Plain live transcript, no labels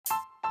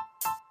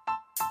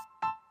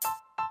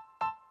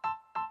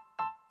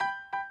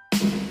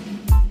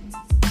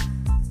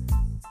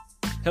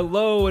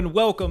Hello and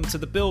welcome to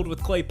the Build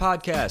with Clay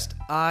podcast.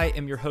 I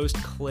am your host,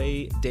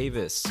 Clay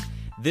Davis.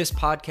 This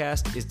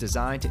podcast is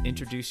designed to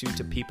introduce you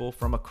to people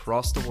from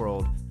across the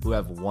world who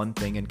have one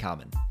thing in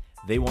common.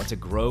 They want to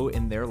grow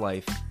in their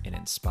life and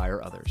inspire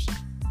others.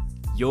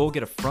 You'll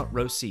get a front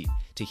row seat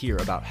to hear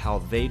about how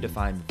they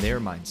define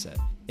their mindset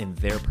and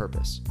their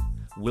purpose.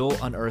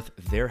 We'll unearth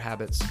their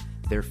habits,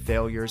 their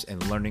failures,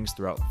 and learnings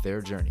throughout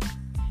their journey.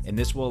 And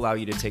this will allow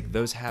you to take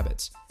those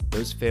habits,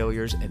 those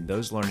failures, and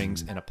those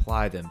learnings and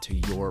apply them to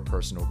your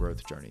personal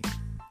growth journey,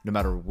 no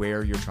matter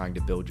where you're trying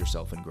to build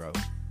yourself and grow.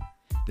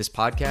 This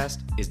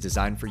podcast is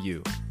designed for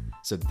you,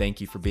 so thank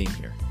you for being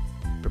here.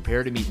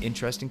 Prepare to meet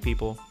interesting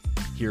people,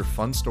 hear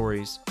fun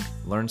stories,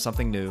 learn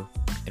something new,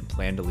 and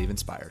plan to leave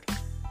inspired.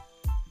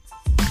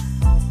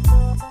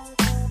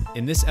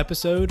 In this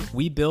episode,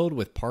 we build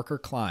with Parker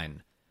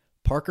Klein.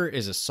 Parker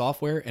is a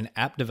software and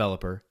app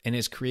developer and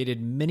has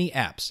created many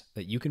apps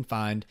that you can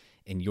find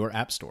in your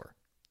app store,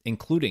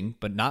 including,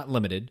 but not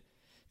limited,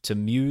 to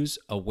Muse,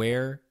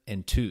 Aware,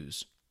 and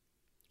Tooz.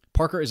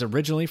 Parker is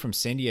originally from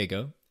San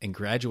Diego and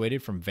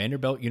graduated from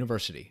Vanderbilt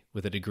University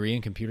with a degree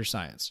in computer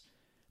science.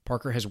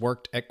 Parker has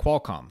worked at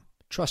Qualcomm,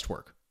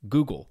 Trustwork,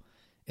 Google,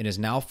 and is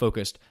now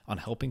focused on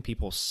helping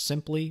people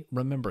simply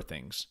remember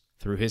things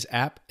through his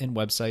app and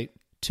website,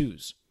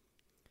 Tooz.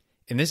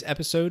 In this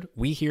episode,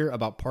 we hear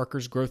about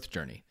Parker's growth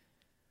journey,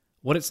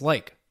 what it's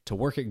like to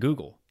work at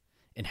Google,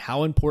 and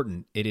how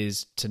important it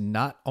is to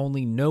not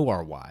only know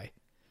our why,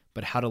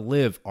 but how to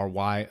live our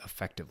why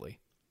effectively.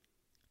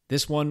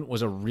 This one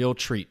was a real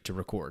treat to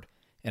record,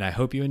 and I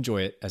hope you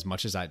enjoy it as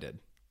much as I did.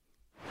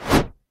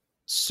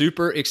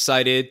 Super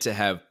excited to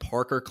have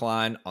Parker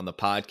Klein on the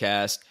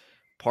podcast.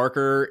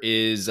 Parker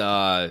is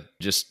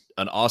just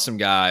an awesome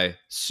guy,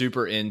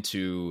 super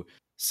into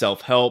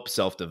self-help,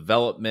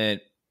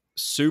 self-development,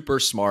 super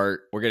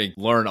smart. We're going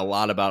to learn a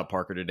lot about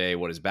Parker today,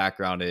 what his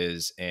background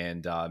is.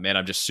 And man,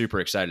 I'm just super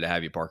excited to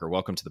have you, Parker.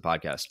 Welcome to the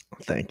podcast.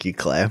 Thank you,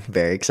 Clay. I'm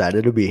very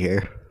excited to be here.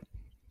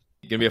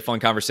 Going to be a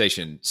fun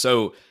conversation.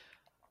 So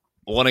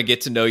I want to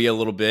get to know you a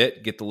little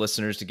bit, get the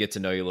listeners to get to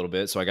know you a little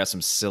bit. So I got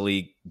some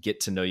silly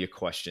get to know you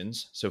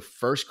questions. So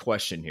first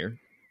question here,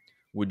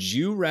 would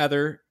you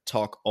rather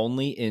talk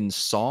only in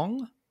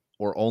song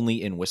or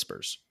only in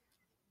whispers?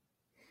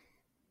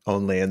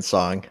 Only in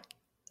song.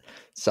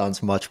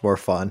 Sounds much more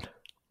fun.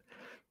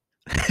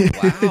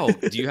 Wow.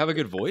 Do you have a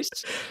good voice?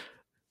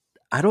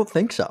 I don't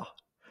think so.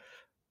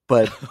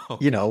 But,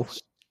 Oh,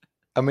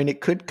 I mean,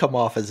 it could come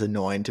off as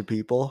annoying to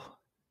people,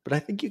 but I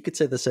think you could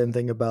say the same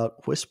thing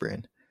about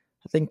whispering.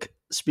 I think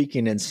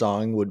speaking in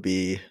song would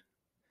be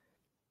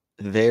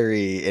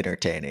very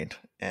entertaining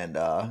and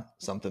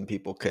something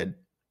people could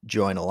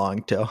join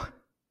along to.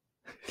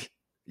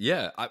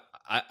 yeah,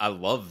 I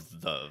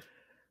love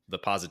the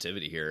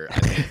positivity here. I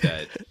think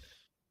that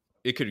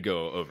it could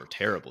go over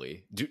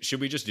terribly.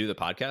 Should we just do the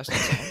podcast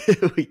in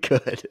song? We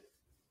could.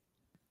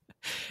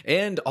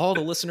 And all the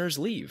listeners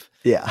leave.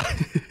 Yeah.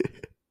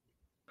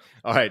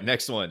 All right,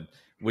 next one.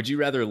 Would you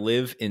rather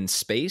live in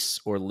space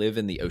or live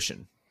in the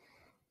ocean?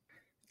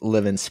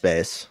 Live in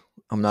space.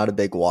 I'm not a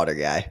big water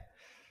guy,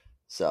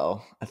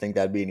 so I think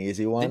that'd be an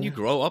easy one. Didn't you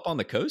grow up on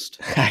the coast?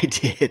 I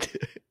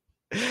did.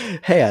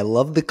 Hey, I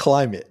love the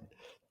climate.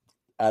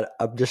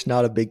 I'm just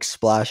not a big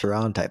splash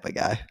around type of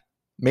guy.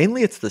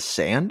 Mainly it's the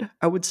sand,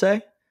 I would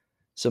say.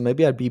 So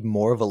maybe I'd be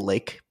more of a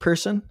lake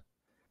person.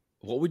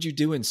 What would you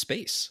do in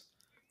space?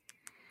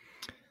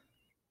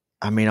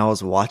 I mean, I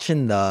was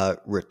watching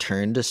the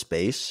Return to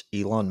Space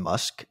Elon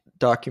Musk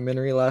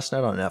documentary last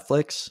night on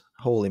Netflix.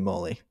 Holy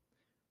moly.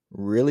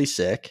 Really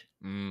sick.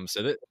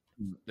 So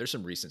there's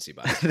some recency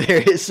bias.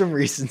 There is some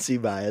recency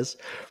bias.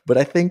 But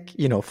I think,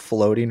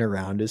 floating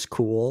around is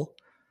cool.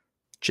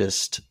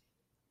 Just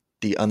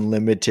the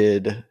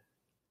unlimited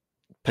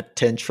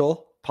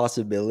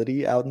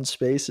possibility out in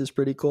space is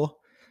pretty cool.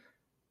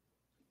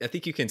 I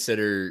think you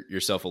consider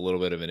yourself a little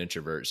bit of an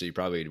introvert, so you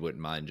probably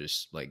wouldn't mind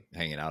just like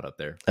hanging out up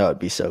there. That would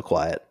be so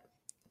quiet.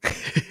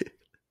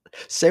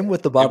 Same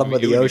with the bottom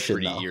of the ocean,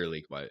 pretty though.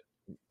 Eerily quiet.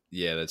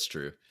 Yeah, that's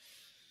true.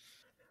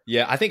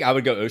 Yeah, I think I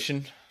would go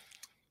ocean.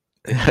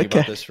 Think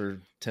about this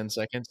for 10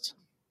 seconds.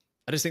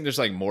 I just think there's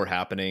like more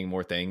happening,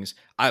 more things.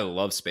 I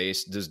love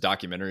space. This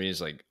documentary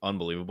is like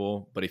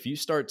unbelievable. But if you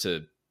start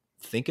to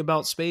think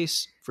about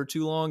space for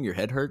too long, your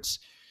head hurts.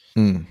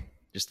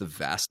 Just the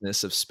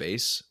vastness of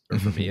space, or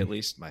for me at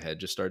least, my head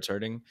just starts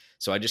hurting.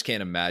 So I just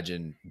can't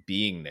imagine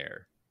being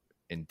there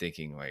and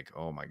thinking like,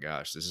 oh my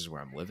gosh, this is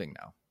where I'm living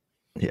now.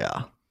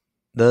 Yeah.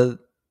 There's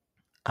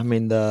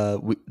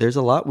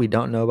a lot we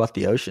don't know about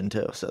the ocean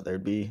too. So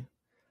there'd be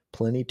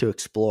plenty to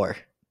explore.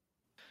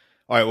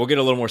 All right, we'll get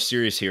a little more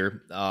serious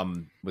here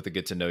with the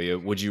get to know you.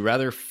 Would you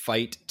rather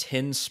fight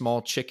 10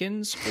 small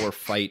chickens or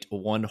fight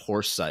one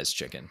horse-sized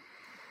chicken?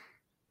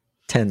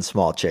 10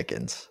 small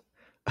chickens.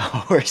 A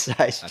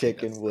horse-sized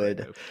chicken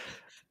would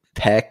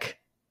peck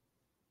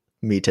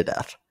me to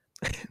death.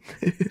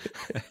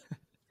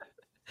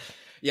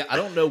 Yeah, I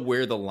don't know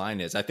where the line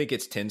is. I think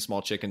it's 10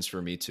 small chickens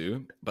for me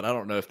too, but I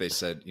don't know if they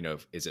said,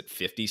 is it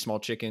 50 small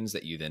chickens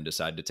that you then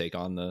decide to take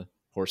on the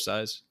horse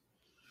size?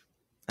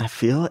 I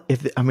feel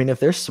if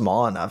they're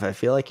small enough, I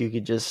feel like you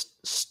could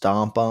just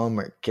stomp them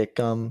or kick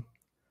them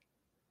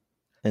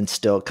and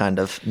still kind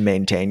of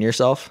maintain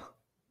yourself.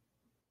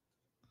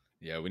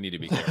 Yeah, we need to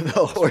be careful The on this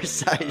one.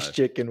 horse-sized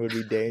chicken would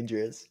be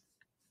dangerous.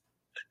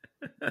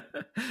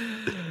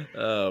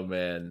 Oh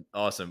man,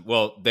 awesome.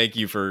 Well, thank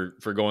you for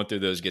going through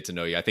those. Get to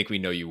know you. I think we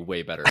know you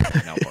way better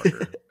now,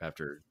 Parker.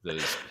 After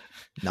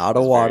Not a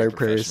those very water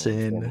professional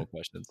and person. formal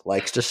questions.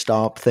 Likes to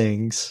stomp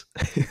things.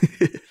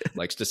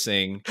 Likes to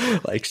sing.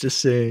 Likes to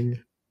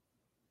sing.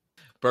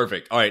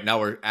 Perfect. All right, now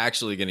we're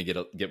actually going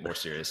to get more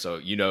serious. So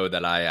you know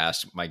that I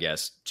ask my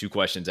guests 2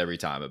 questions every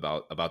time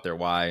about their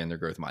why and their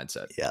growth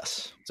mindset.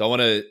 Yes. So I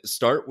want to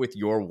start with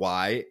your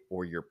why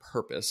or your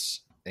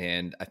purpose,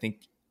 and I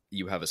think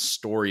you have a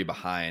story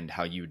behind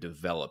how you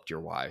developed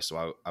your why.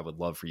 So I would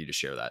love for you to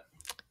share that.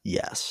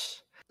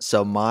 Yes.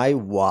 So my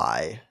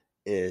why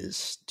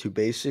is to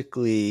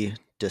basically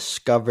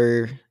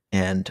discover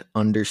and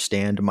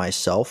understand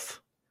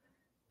myself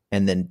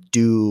and then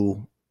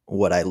do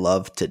what I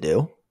love to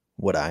do,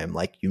 what I am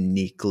like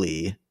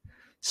uniquely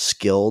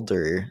skilled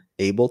or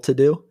able to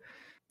do,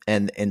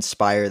 and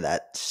inspire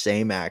that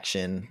same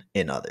action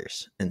in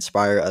others.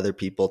 Inspire other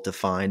people to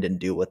find and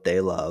do what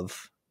they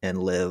love and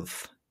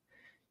live,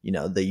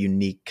 the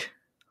unique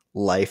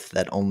life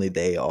that only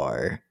they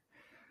are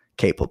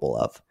capable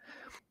of.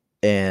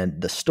 And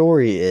the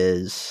story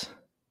is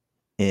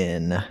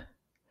in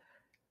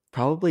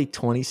probably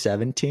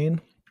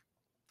 2017.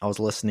 I was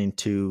listening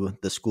to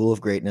the School of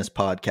Greatness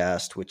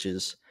podcast, which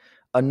is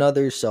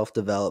another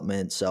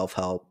self-development,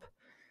 self-help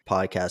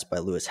podcast by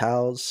Lewis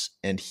Howes.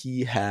 And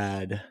he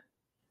had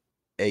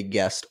a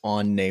guest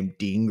on named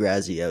Dean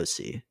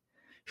Graziosi,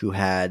 who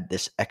had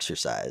this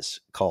exercise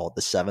called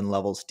the 7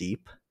 Levels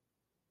Deep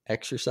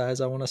exercise,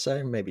 I want to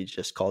say. Maybe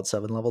just called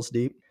 7 Levels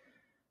Deep.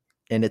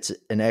 And it's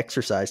an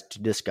exercise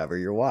to discover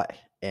your why.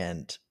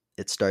 And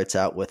it starts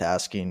out with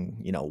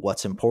asking,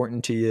 what's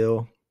important to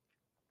you,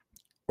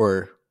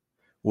 or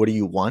what do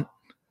you want?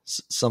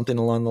 Something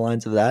along the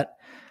lines of that.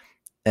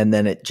 And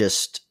then it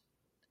just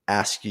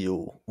asks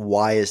you,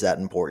 why is that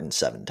important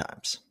 7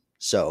 times?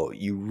 So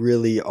you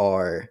really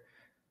are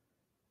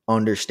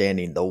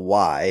understanding the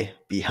why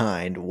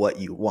behind what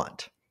you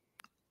want.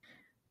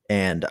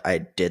 And I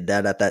did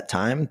that at that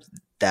time.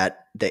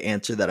 That the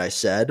answer that I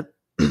said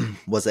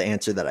was the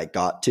answer that I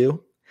got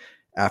to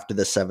after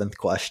the 7th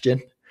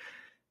question.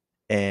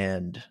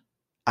 And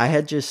I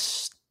had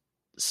just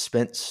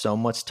spent so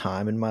much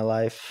time in my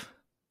life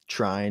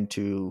trying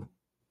to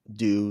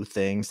do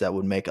things that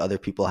would make other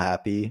people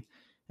happy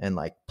and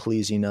like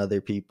pleasing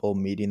other people,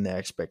 meeting their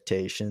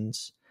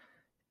expectations.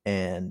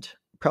 And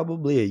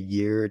probably a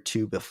year or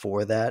 2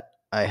 before that,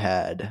 I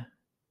had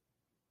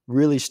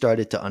really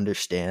started to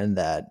understand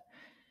that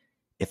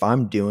if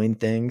I'm doing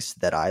things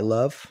that I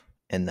love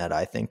and that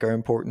I think are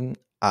important,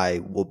 I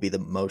will be the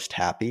most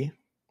happy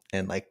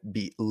and like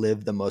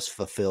live the most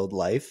fulfilled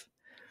life.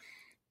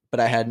 But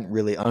I hadn't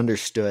really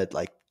understood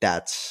like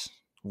that's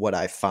what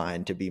I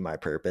find to be my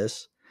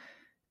purpose.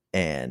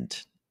 And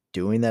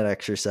doing that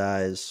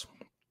exercise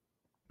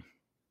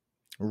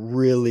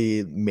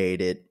really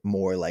made it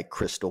more like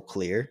crystal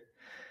clear.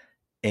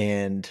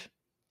 And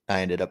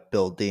I ended up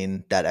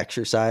building that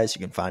exercise.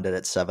 You can find it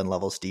at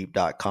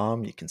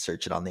 7levelsdeep.com. You can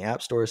search it on the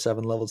App Store,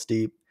 7 Levels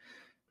Deep.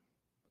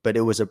 But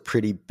it was a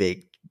pretty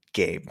big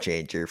game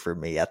changer for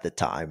me at the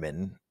time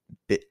and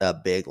a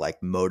big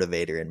like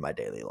motivator in my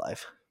daily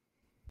life.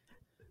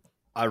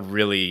 I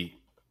really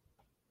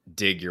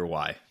dig your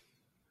why.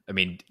 I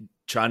mean,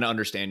 trying to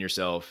understand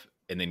yourself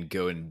and then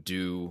go and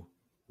do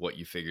what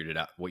you figured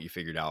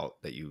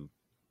out that you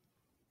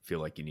feel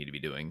like you need to be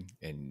doing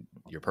and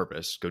your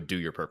purpose, go do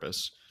your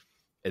purpose,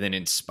 and then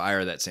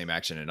inspire that same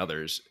action in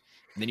others.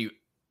 And then you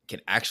can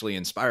actually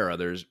inspire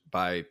others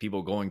by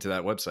people going to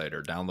that website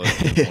or downloading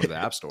it, going to the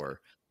App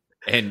Store.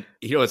 And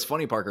what's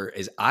funny, Parker,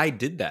 is I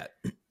did that.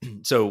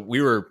 So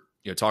we were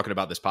talking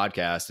about this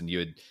podcast, and you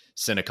had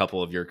sent a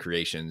couple of your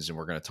creations, and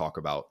we're going to talk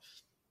about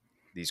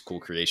these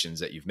cool creations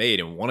that you've made.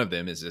 And one of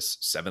them is this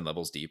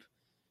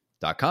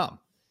 7levelsdeep.com.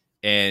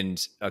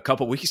 And a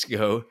couple weeks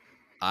ago,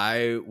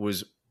 I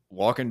was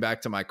walking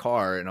back to my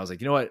car and I was like,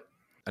 you know what?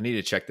 I need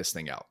to check this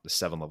thing out, the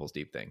 7 Levels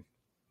Deep thing.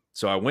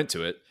 So I went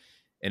to it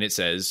and it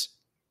says,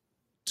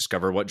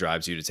 discover what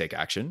drives you to take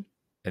action.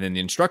 And then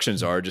the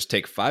instructions are just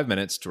take 5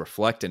 minutes to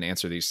reflect and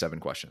answer these 7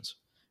 questions.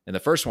 And the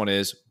first one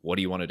is, what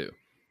do you want to do?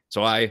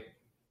 So I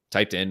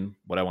typed in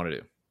what I want to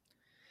do.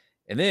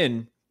 And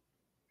then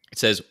it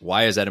says,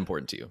 why is that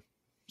important to you?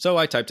 So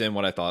I typed in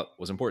what I thought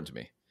was important to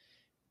me.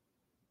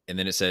 And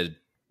then it said,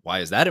 why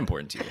is that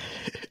important to you?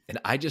 And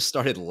I just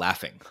started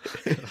laughing.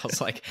 I was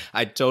like,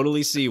 I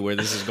totally see where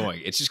this is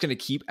going. It's just going to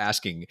keep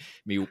asking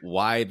me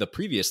why the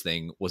previous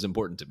thing was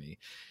important to me.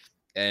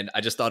 And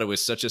I just thought it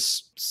was such a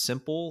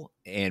simple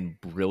and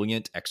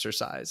brilliant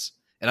exercise.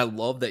 And I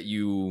love that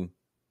you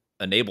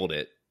enabled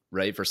it,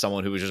 right? For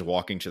someone who was just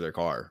walking to their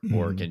car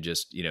or can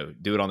just,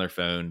 do it on their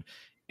phone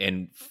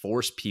and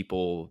force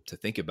people to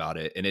think about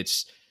it. And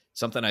it's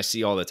something I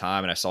see all the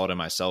time. And I saw it in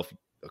myself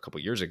a couple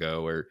of years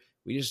ago where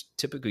we just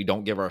typically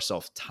don't give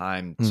ourselves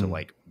time to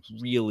like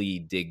really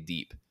dig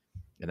deep.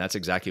 And that's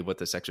exactly what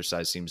this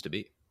exercise seems to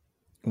be.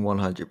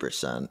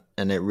 100%.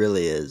 And it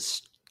really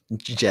is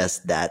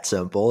just that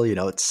simple. You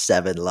know, it's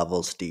 7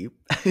 levels deep.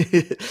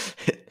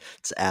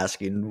 It's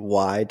asking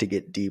why to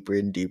get deeper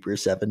and deeper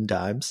 7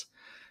 times.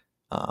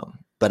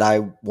 But I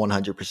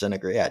 100%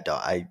 agree.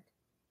 I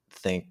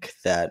think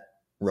that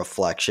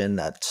reflection,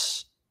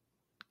 that's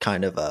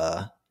kind of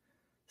a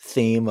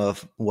theme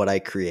of what I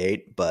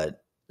create,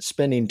 but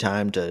spending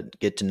time to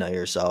get to know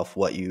yourself,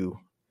 what you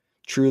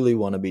truly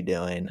want to be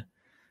doing,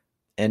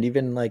 and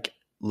even like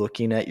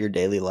looking at your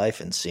daily life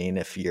and seeing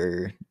if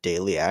your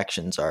daily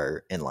actions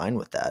are in line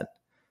with that.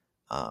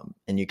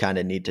 And you kind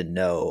of need to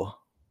know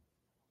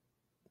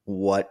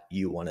what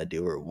you want to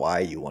do or why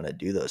you want to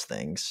do those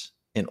things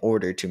in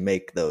order to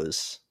make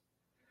those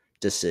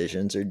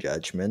decisions or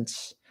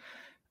judgments.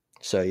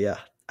 So yeah,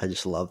 I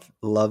just love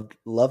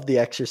the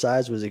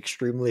exercise. Was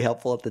extremely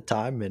helpful at the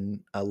time,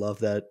 and I love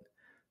that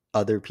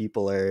other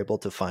people are able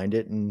to find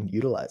it and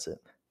utilize it.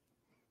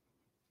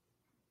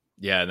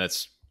 Yeah, and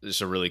that's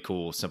just a really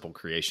cool, simple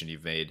creation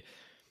you've made.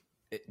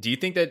 Do you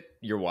think that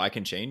your why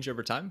can change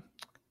over time?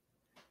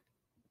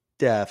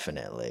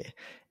 Definitely.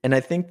 And I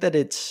think that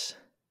it's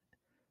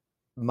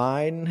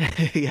mine.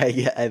 Yeah,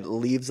 it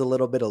leaves a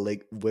little bit of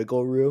like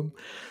wiggle room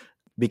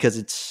because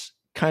it's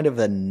kind of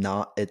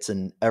it's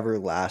an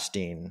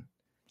everlasting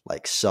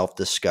like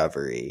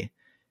self-discovery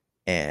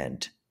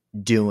and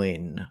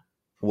doing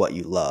what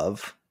you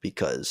love,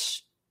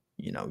 because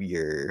you know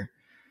your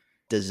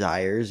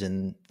desires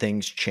and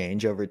things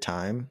change over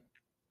time.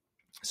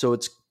 So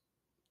it's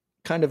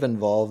kind of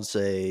involves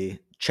a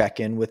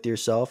check-in with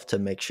yourself to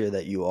make sure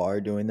that you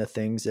are doing the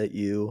things that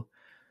you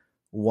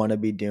want to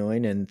be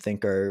doing and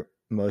think are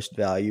most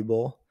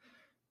valuable.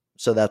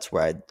 So that's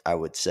where I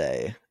would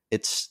say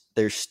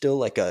there's still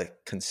like a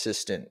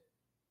consistent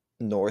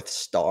North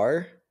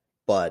Star,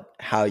 but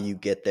how you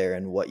get there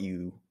and what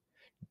you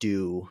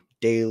do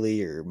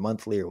daily or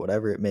monthly or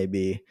whatever it may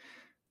be,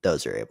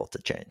 those are able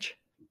to change.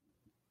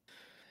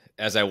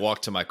 As I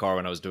walked to my car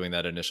when I was doing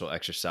that initial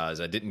exercise,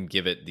 I didn't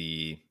give it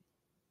the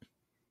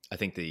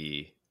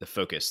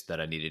focus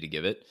that I needed to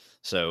give it.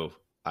 So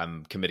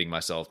I'm committing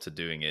myself to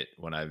doing it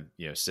when I'm,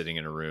 sitting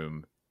in a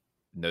room,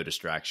 no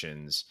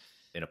distractions,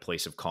 in a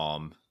place of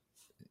calm.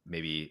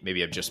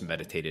 Maybe I've just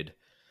meditated,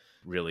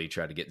 really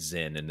try to get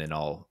zen, and then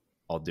I'll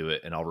do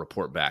it and I'll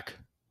report back.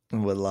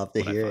 Would love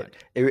to hear it.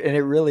 And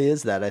it really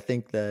is that. I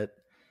think that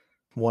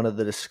one of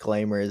the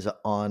disclaimers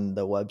on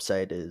the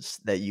website is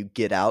that you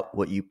get out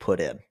what you put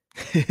in.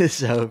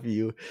 So if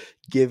you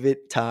give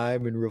it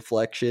time and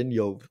reflection,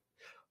 you'll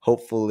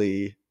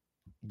hopefully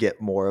get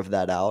more of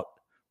that out.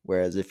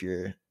 Whereas if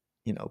you're,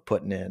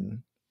 putting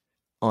in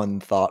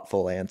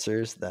unthoughtful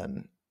answers,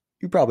 then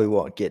you probably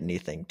won't get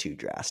anything too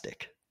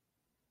drastic.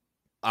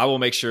 I will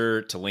make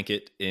sure to link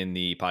it in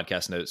the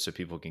podcast notes so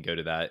people can go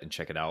to that and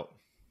check it out.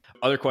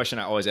 Other question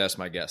I always ask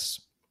my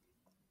guests,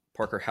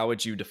 Parker, how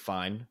would you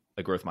define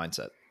a growth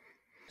mindset?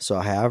 So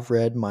I have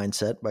read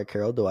Mindset by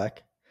Carol Dweck,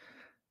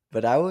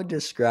 but I would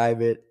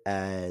describe it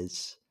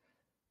as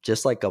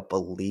just like a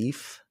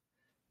belief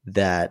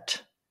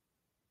that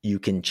you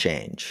can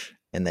change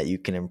and that you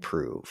can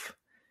improve.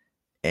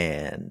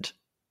 And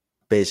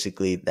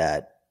basically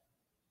that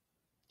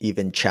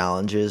even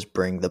challenges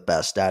bring the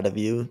best out of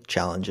you.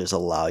 Challenges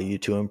allow you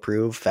to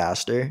improve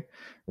faster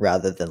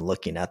rather than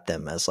looking at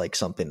them as like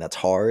something that's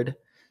hard,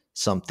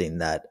 something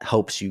that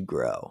helps you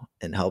grow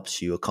and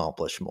helps you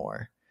accomplish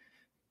more.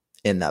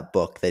 In that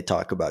book, they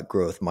talk about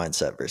growth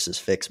mindset versus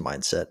fixed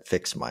mindset.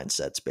 Fixed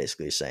mindset's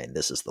basically saying,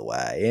 this is the way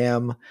I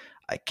am.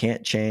 I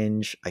can't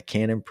change. I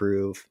can't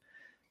improve.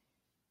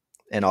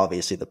 And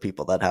obviously the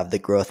people that have the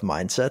growth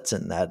mindsets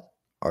and that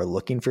are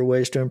looking for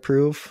ways to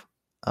improve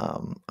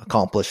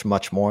accomplish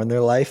much more in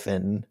their life.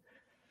 And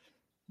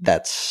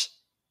that's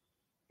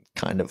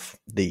kind of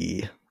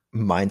the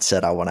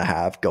mindset I want to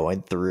have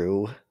going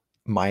through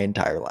my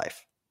entire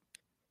life.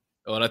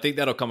 Well, and I think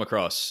that'll come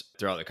across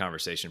throughout the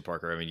conversation,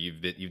 Parker. I mean,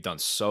 you've done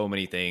so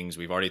many things.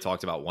 We've already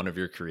talked about one of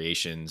your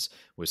creations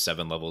with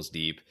 7 levels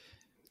deep.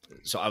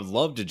 So I'd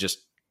love to just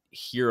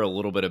hear a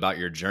little bit about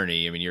your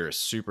journey. I mean, you're a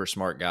super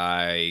smart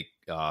guy,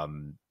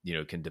 can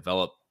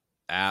develop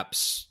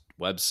apps,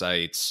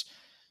 websites,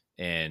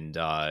 and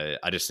I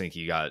just think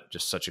you got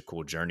just such a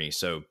cool journey.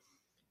 So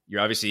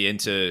you're obviously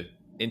into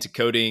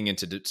coding,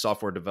 into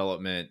software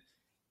development.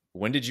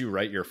 When did you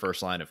write your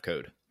first line of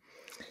code?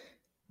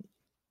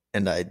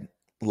 And I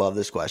love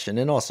this question.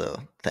 And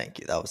also, thank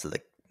you. That was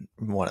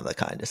one of the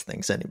kindest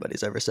things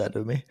anybody's ever said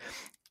to me.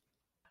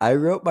 I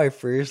wrote my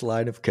first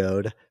line of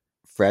code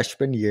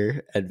freshman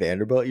year at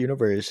Vanderbilt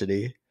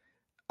University.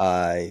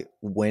 I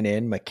went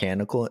in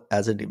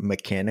as a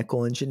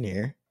mechanical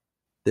engineer.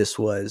 This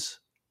was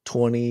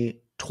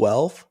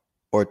 2012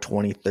 or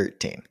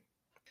 2013.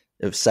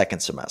 It was second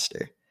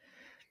semester.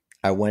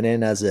 I went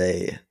in as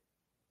a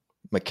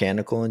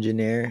mechanical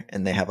engineer,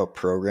 and they have a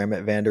program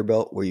at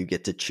Vanderbilt where you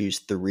get to choose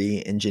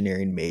 3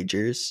 engineering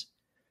majors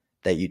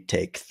that you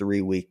take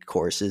 3-week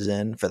courses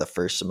in for the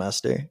first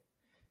semester.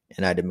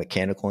 and I did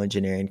mechanical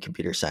engineering,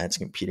 computer science,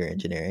 computer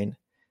engineering.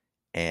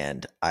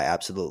 And I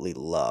absolutely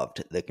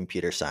loved the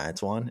computer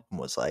science one and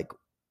was like,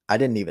 I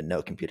didn't even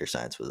know computer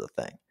science was a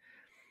thing.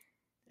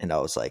 And I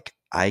was like,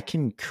 I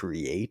can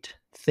create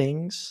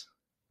things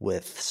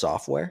with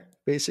software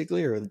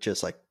basically, or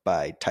just like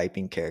by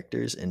typing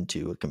characters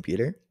into a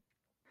computer.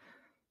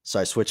 So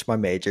I switched my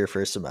major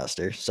first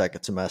semester.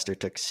 Second semester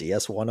took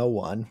CS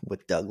 101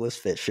 with Douglas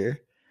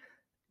Fisher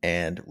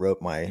and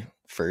wrote my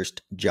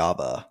first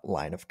Java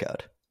line of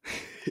code.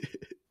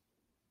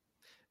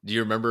 Do you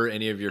remember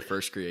any of your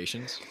first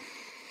creations?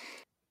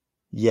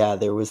 Yeah,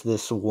 there was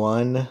this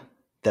one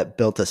that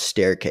built a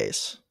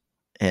staircase,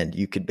 and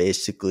you could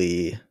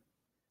basically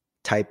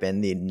type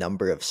in the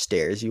number of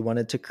stairs you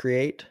wanted to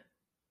create,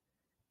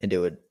 and it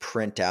would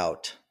print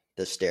out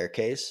the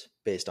staircase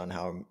based on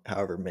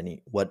however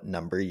many what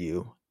number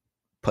you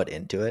put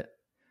into it.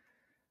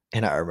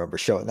 And I remember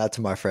showing that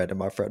to my friend, and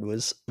my friend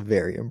was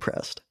very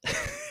impressed.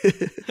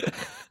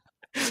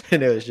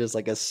 And it was just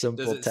like a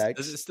simple Does it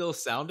text. still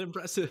sound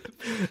impressive?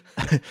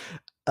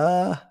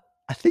 I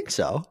think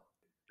so.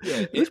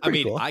 Yeah, It was I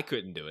pretty mean, cool. I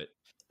couldn't do it.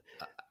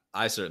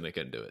 I certainly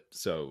couldn't do it.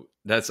 So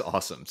that's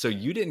awesome. So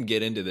you didn't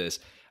get into this.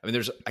 I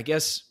mean, I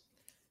guess,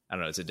 I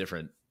don't know, it's a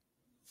different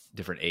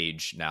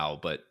age now,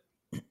 but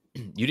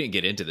you didn't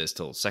get into this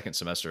till second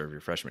semester of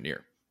your freshman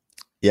year.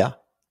 Yeah.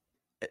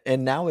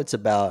 And now it's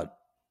about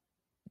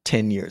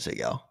 10 years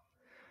ago.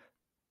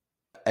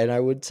 And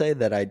I would say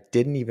that I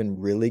didn't even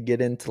really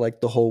get into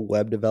like the whole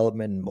web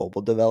development and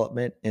mobile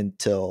development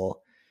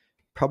until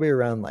probably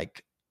around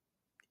like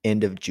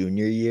end of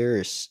junior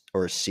year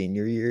or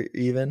senior year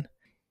even.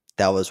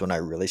 That was when I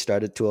really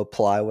started to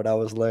apply what I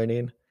was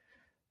learning.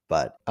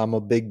 But I'm a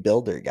big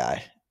builder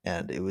guy,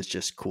 and it was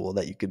just cool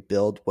that you could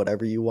build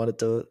whatever you wanted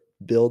to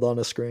build on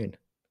a screen.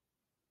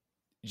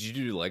 Did you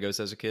do Legos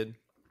as a kid?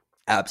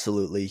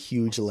 Absolutely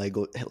huge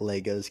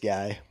Legos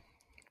guy.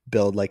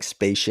 Build like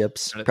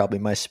spaceships, Trying to- probably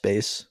my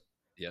space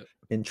Yep.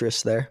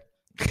 interest there.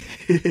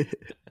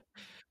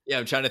 Yeah,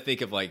 I'm trying to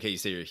think of like, hey, you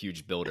say you're a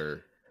huge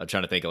builder. I'm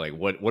trying to think of like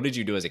what did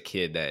you do as a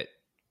kid that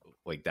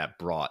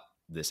brought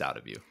this out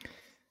of you?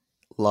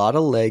 A lot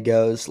of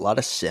Legos, a lot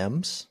of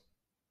Sims,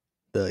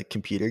 the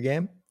computer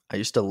game. I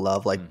used to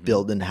love like Mm-hmm.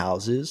 building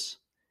houses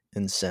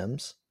in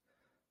Sims.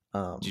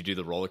 Did you do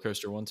the roller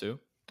coaster one too?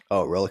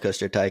 Oh, Roller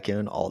Coaster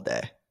Tycoon all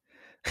day.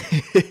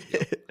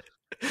 Yep.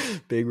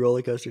 Big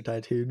Roller Coaster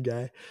Tycoon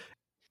guy.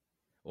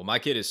 Well, my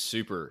kid is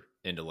super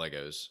into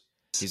Legos.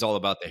 He's all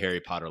about the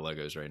Harry Potter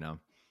Legos right now.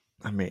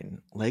 I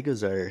mean,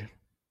 Legos are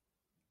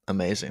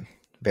amazing.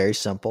 Very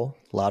simple,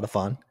 a lot of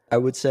fun. I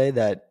would say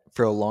that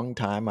for a long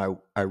time,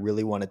 I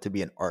really wanted to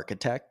be an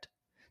architect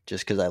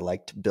just because I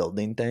liked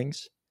building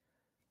things.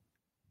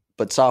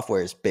 But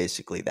software is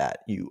basically that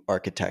you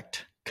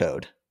architect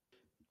code.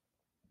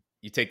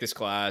 You take this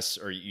class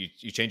or you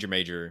change your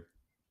major,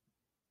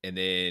 and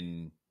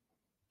then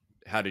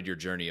how did your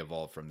journey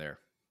evolve from there?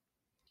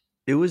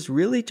 It was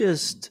really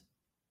just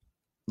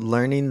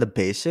learning the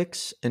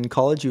basics. In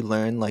college, you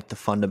learn like the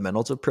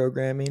fundamentals of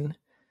programming,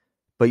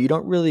 but you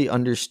don't really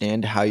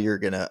understand how you're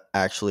going to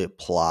actually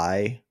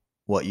apply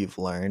what you've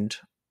learned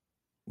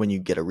when you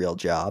get a real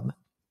job.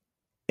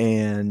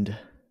 And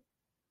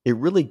it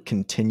really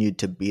continued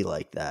to be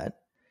like that.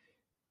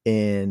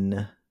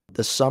 In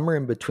the summer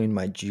in between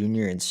my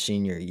junior and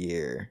senior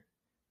year,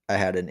 I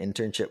had an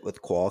internship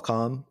with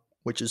Qualcomm,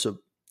 which is a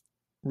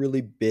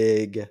really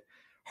big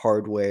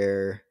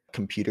hardware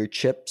computer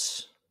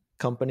chips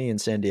company in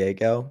San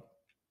Diego.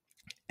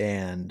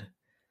 And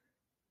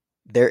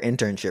their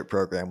internship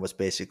program was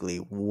basically,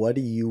 what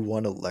do you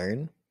want to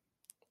learn?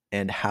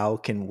 And how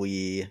can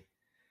we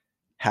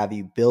have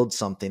you build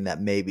something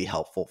that may be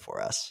helpful for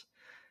us?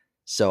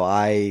 So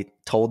I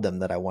told them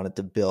that I wanted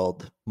to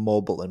build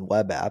mobile and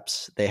web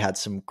apps. They had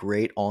some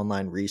great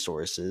online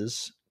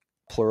resources,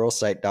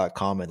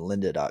 pluralsight.com and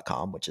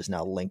lynda.com, which is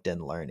now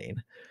LinkedIn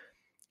Learning,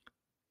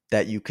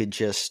 that you could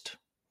just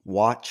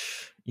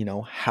watch,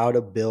 how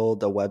to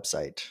build a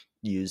website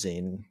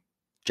using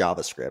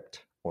JavaScript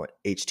or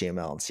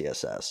HTML and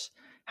CSS,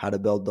 how to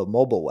build the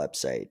mobile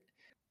website.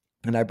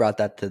 And I brought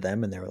that to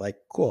them and they were like,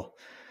 cool,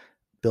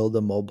 build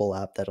a mobile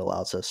app that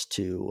allows us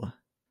to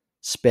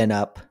spin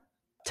up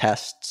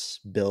tests,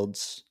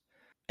 builds,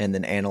 and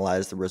then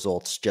analyze the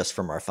results just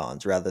from our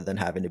phones rather than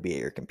having to be at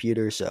your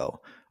computer. So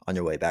on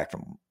your way back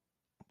from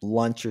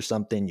lunch or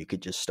something, you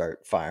could just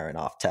start firing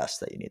off tests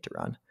that you need to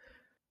run.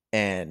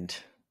 And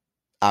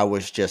I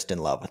was just in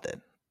love with it.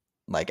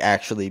 Like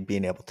actually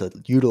being able to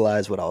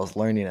utilize what I was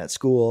learning at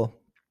school.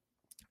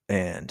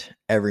 And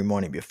every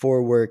morning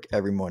before work,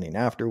 every morning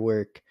after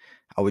work,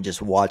 I would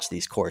just watch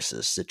these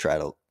courses to try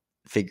to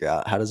figure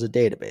out, how does a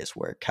database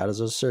work? How does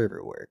a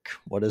server work?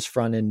 What is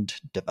front end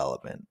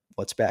development?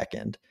 What's back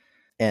end?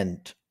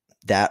 And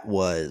that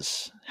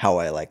was how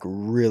I like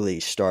really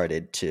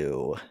started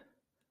to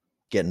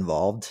get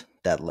involved.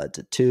 That led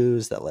to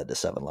twos, that led to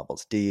 7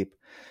 levels deep.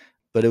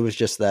 But it was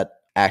just that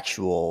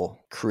actual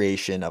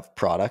creation of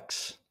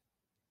products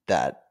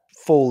that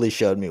fully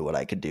showed me what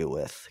I could do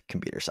with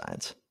computer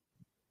science.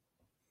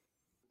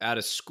 out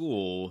of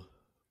school,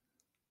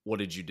 what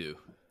did you do?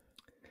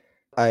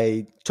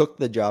 I took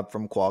the job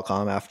from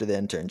Qualcomm after the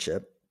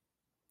internship,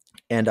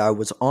 and I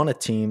was on a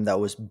team that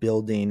was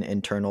building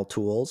internal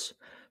tools.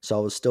 So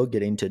I was still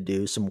getting to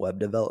do some web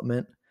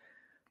development,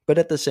 but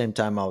at the same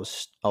time, I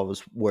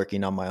was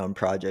working on my own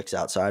projects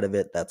outside of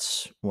it.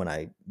 That's when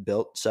I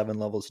built 7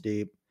 Levels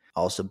Deep. I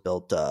also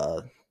built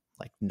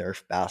like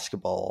Nerf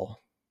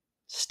basketball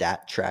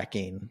stat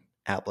tracking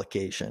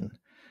application.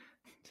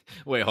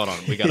 Wait, hold on.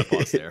 We got to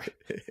pause there.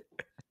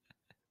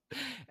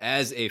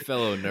 As a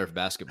fellow Nerf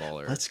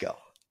basketballer, Let's go.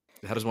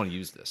 how does one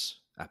use this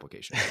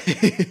application?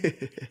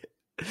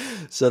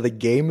 So the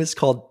game is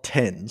called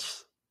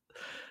Tens.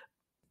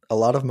 A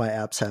lot of my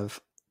apps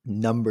have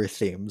number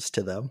themes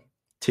to them.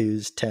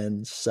 2s,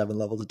 10s, 7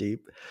 Levels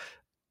Deep.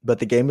 But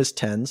the game is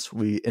Tens.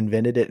 We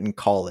invented it in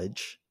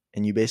college,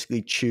 and you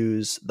basically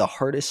choose the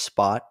hardest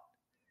spot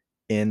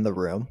in the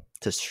room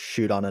to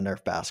shoot on a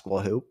Nerf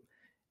basketball hoop,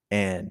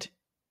 and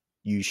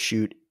you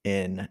shoot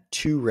in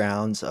 2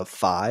 rounds of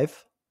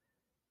 5,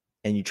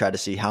 and you try to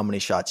see how many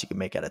shots you can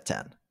make out of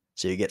 10.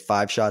 So you get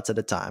 5 shots at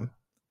a time,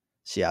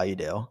 see how you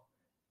do,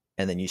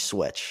 and then you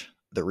switch.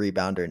 The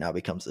rebounder now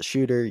becomes the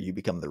shooter, you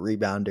become the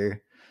rebounder.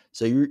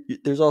 So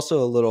there's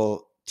also a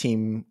little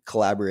team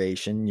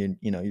collaboration.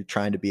 You're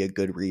trying to be a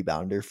good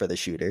rebounder for the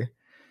shooter,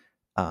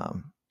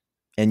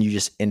 and you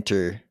just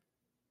enter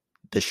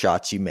the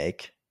shots you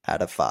make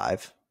out of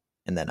 5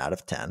 and then out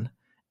of 10,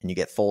 and you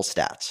get full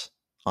stats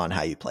on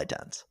how you play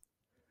tens.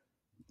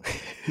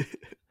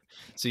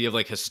 So you have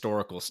like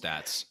historical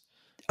stats.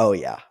 Oh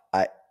yeah,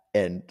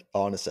 and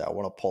honestly, I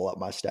want to pull up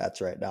my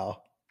stats right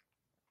now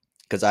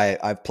because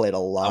I've played a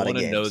lot of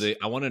games.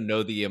 I want to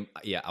know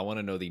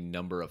the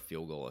number of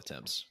field goal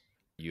attempts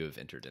you have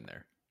entered in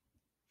there.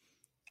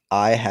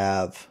 I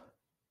have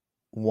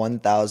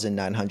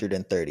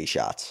 1,930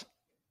 shots.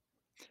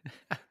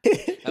 How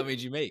many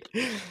did you make?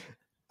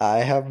 I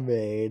have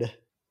made,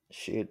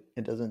 shoot,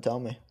 it doesn't tell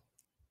me.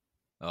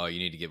 Oh, you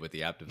need to get with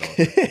the app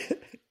developer.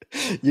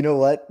 You know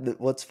what?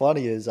 What's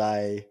funny is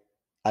I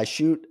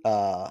shoot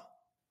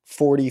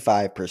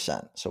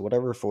 45%. So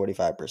whatever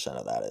 45%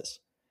 of that is.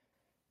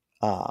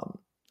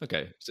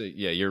 Okay. So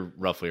yeah, you're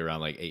roughly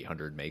around like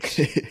 800 makes.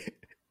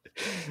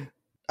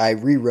 I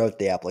rewrote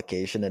the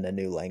application in a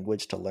new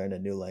language to learn a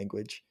new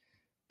language,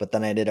 but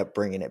then I ended up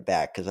bringing it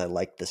back because I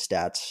liked the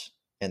stats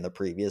in the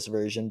previous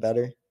version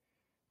better.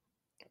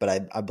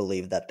 But I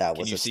believe that was a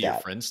stat. Can you see your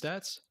friend's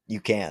stats? You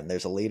can.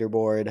 There's a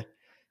leaderboard.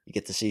 You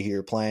get to see who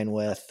you're playing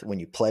with. When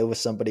you play with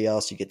somebody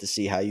else, you get to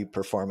see how you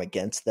perform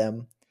against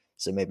them.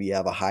 So maybe you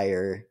have a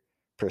higher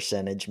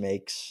percentage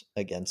makes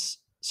against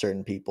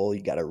certain people.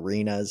 You got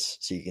arenas,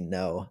 so you can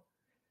know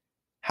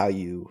how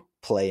you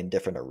play in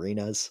different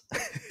arenas.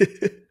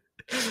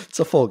 It's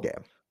a full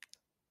game.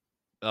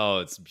 Oh,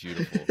 it's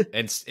beautiful.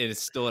 And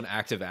it's still an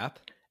active app?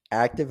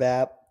 Active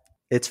app.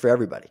 It's for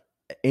everybody.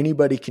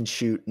 Anybody can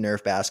shoot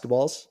Nerf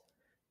basketballs,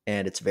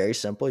 and it's very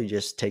simple. You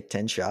just take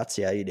 10 shots,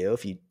 see how you do.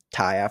 If you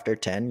tie after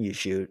 10, you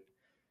shoot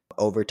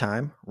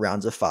overtime,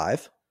 rounds of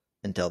 5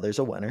 until there's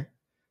a winner,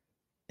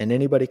 and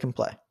anybody can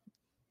play.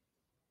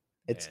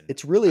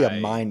 It's really a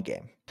mind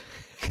game.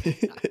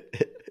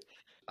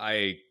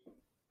 I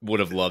would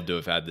have loved to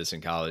have had this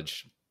in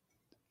college.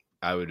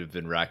 I would have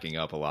been racking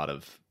up a lot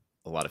of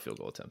field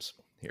goal attempts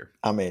here.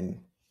 I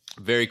mean,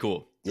 very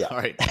cool. Yeah. All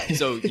right.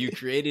 So you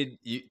created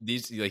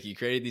these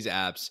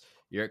apps.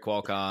 You're at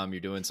Qualcomm.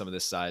 You're doing some of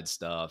this side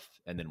stuff,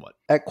 and then what?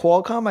 At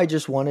Qualcomm, I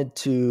just wanted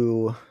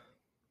to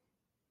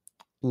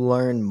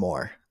learn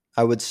more.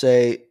 I would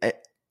say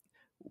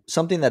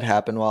something that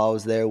happened while I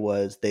was there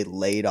was they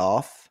laid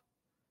off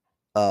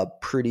a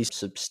pretty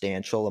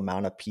substantial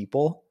amount of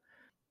people,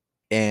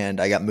 and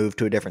I got moved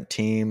to a different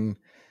team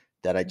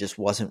that I just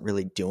wasn't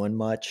really doing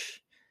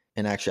much.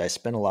 And actually, I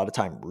spent a lot of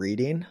time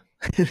reading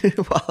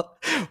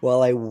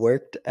while I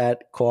worked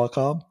at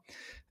Qualcomm,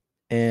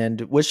 and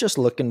was just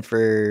looking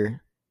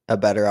for a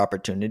better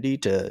opportunity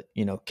to,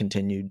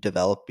 continue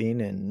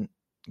developing and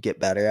get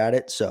better at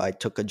it. So I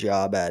took a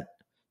job at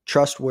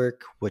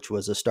Trustwork, which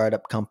was a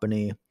startup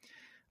company.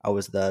 I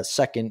was the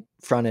second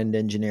front-end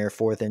engineer,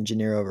 fourth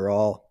engineer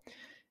overall.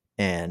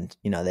 And,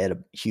 they had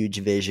a huge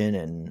vision,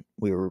 and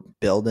we were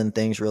building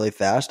things really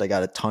fast. I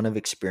got a ton of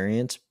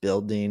experience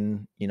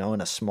building, in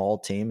a small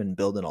team and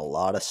building a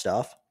lot of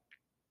stuff.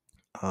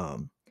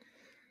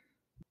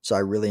 So I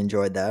really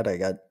enjoyed that.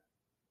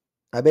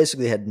 I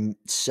basically had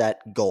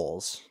set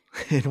goals,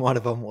 and one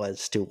of them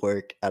was to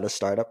work at a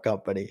startup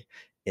company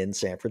in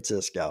San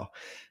Francisco,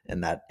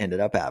 and that ended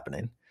up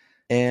happening.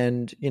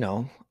 And,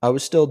 I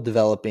was still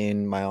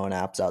developing my own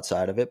apps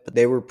outside of it, but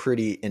they were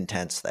pretty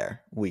intense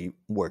there. We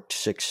worked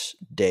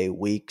 6-day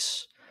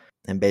weeks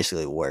and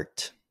basically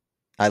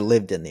I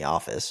lived in the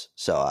office,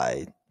 so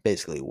I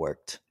basically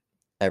worked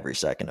every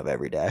second of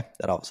every day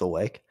that I was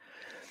awake.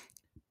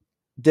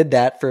 Did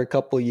that for a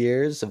couple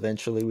years.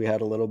 Eventually we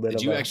had a little bit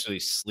Did you actually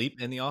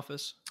sleep in the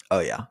office? Oh,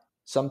 yeah.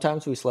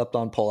 Sometimes we slept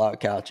on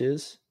pull-out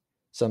couches.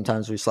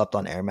 Sometimes we slept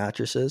on air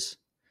mattresses.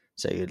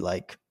 So you'd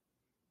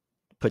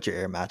put your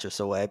air mattress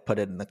away, put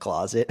it in the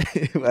closet.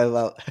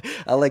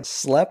 I like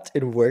slept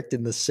and worked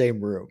in the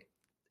same room.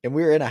 And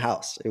we were in a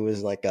house. It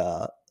was like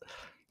a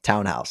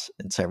townhouse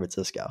in San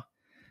Francisco.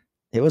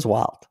 It was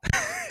wild.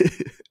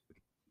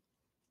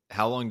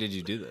 How long did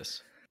you do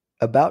this?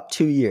 About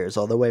 2 years,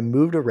 although I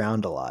moved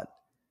around a lot.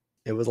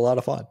 It was a lot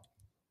of fun.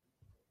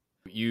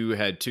 You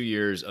had 2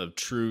 years of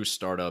true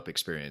startup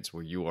experience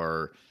where you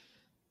are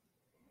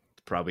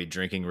probably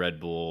drinking Red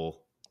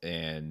Bull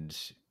and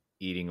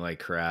eating like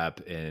crap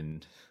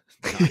and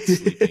not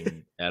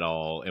sleeping at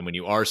all. And when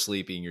you are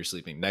sleeping, you're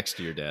sleeping next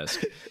to your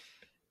desk.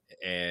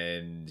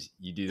 And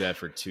you do that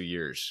for 2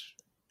 years.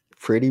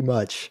 Pretty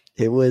much.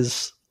 It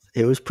was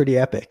pretty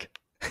epic.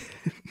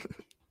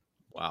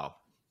 Wow.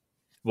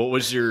 What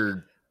was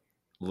your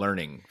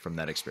learning from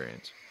that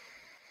experience?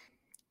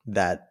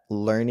 That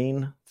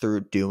learning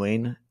through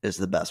doing is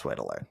the best way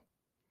to learn.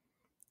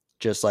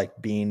 Just like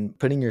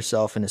putting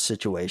yourself in a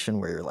situation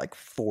where you're like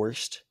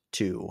forced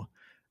to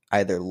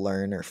either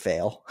learn or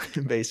fail,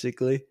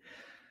 basically,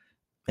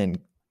 and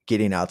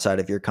getting outside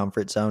of your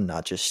comfort zone,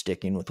 not just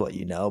sticking with what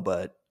you know,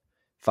 but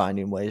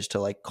finding ways to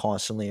like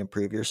constantly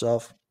improve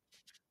yourself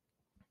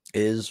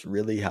is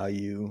really how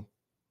you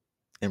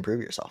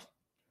improve yourself.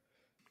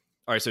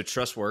 All right. So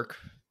trust work.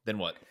 Then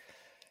what?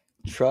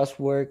 Trust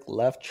work,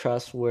 left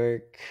trust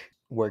work,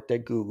 worked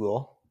at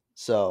Google.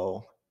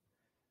 So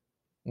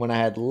when I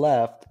had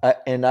left,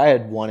 and I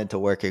had wanted to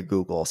work at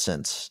Google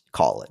since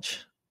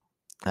college.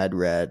 I'd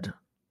read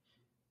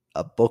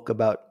a book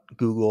about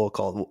Google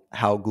called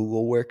How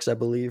Google Works, I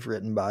believe,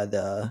 written by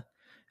the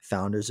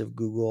founders of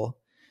Google.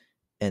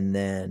 And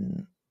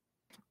then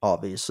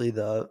obviously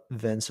the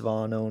Vince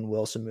Vaughn, Owen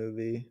Wilson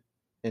movie,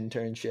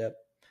 Internship.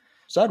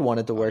 So I'd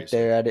wanted to work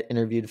there. I'd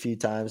interviewed a few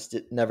times,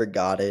 never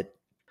got it.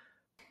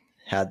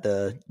 Had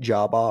the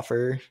job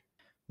offer,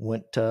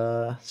 went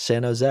to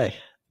San Jose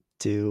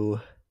to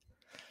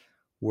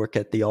work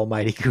at the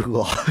almighty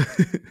Google.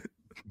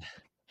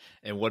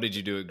 And what did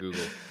you do at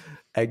Google?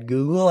 At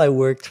Google, I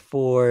worked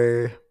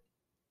for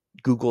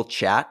Google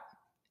Chat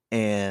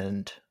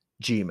and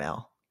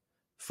Gmail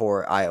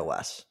for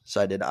iOS.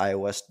 So I did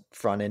iOS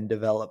front-end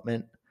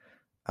development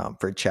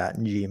for Chat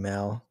and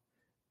Gmail.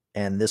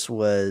 And this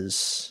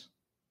was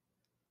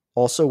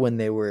also when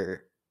they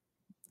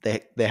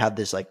had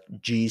this like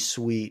G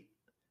Suite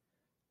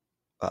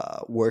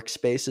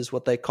workspace is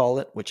what they call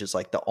it, which is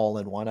like the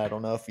all-in-one. I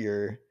don't know if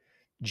your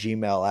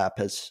Gmail app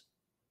has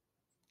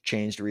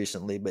changed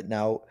recently, but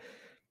now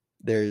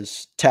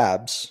there's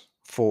tabs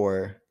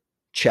for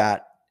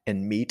Chat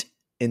and Meet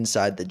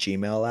inside the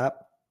Gmail app.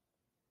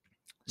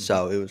 Mm-hmm.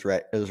 So it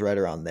was right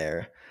around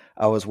there.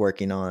 I was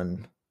working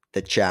on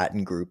the Chat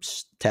and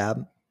Groups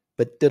tab,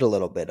 but did a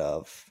little bit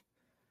of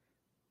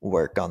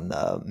work on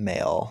the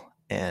Mail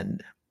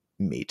and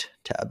Meet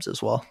tabs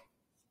as well.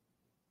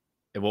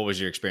 And what was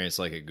your experience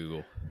like at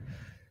Google?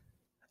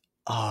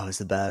 Oh, it was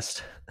the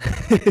best.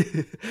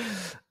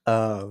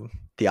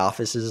 The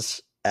office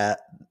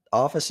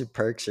and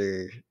perks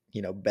are,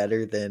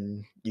 better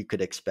than you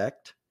could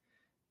expect.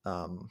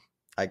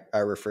 I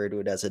refer to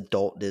it as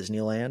adult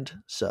Disneyland.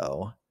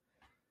 So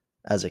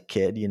as a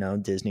kid,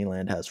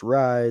 Disneyland has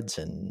rides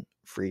and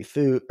free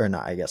food, or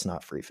not, I guess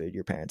not free food.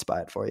 Your parents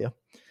buy it for you.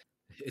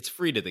 It's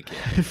free to the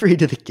kids. Free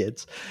to the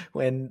kids.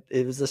 When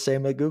it was the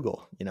same at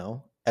Google,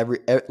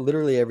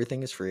 literally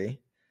everything is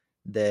free.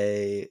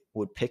 They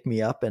would pick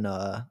me up in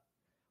a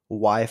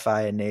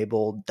Wi-Fi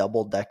enabled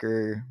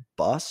double-decker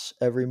bus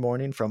every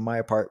morning from my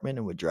apartment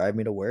and would drive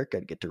me to work.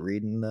 I'd get to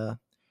read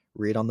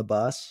on the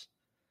bus.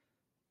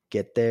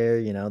 Get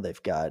there,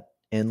 they've got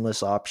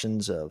endless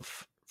options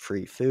of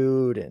free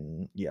food,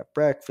 and you have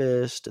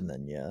breakfast, and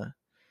then you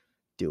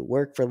do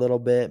work for a little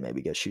bit,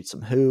 maybe go shoot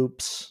some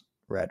hoops,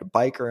 ride a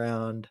bike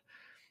around.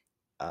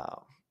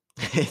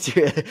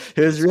 It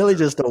was really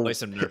just play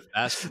some Nerf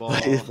basketball,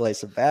 play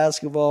some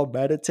basketball,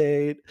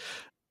 meditate,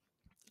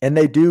 and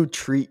they do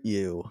treat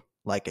you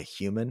like a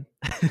human.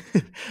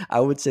 I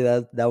would say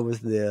that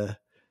was the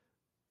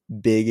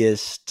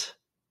biggest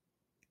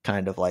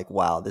kind of like,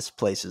 wow, this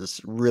place is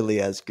really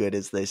as good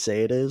as they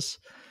say it is.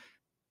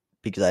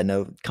 Because I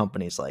know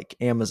companies like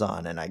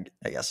Amazon, and I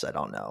guess I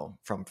don't know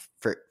from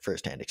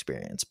firsthand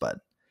experience, but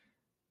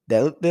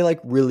they like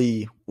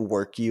really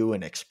work you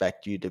and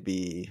expect you to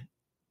be,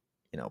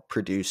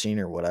 producing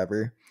or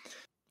whatever.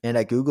 And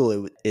at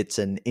Google, it's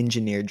an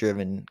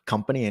engineer-driven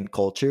company and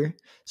culture.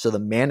 So the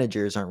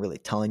managers aren't really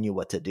telling you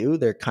what to do.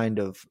 They're kind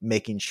of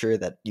making sure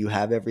that you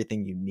have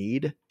everything you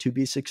need to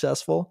be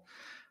successful.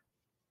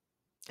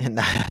 And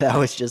that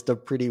was just a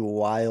pretty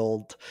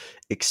wild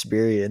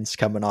experience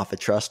coming off of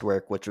trust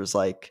work, which was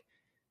like,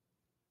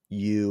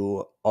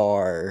 you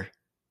are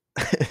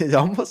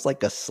almost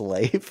like a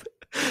slave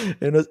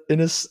in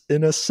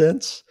a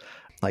sense.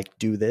 Like,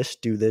 do this,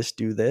 do this,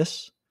 do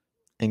this.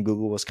 And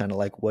Google was kind of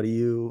like, what do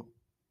you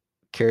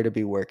care to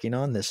be working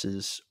on? This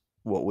is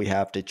what we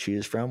have to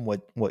choose from.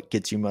 What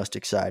gets you most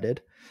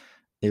excited?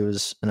 It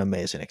was an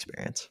amazing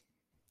experience.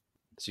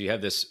 So you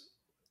have this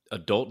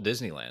adult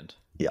Disneyland.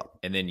 Yeah.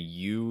 And then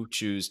you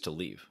choose to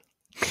leave.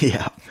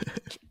 Yeah.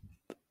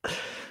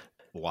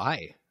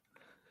 Why?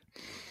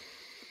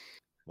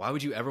 Why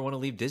would you ever want to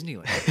leave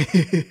Disneyland?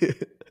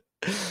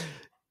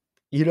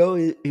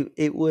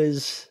 It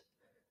was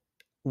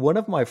one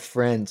of my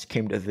friends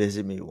came to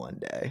visit me one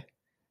day,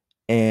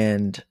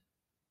 and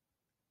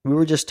we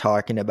were just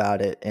talking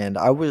about it, and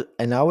I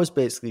was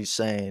basically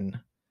saying,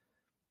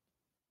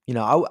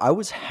 I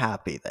was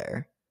happy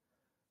there,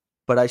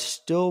 but I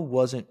still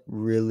wasn't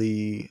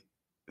really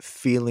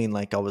feeling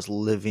like I was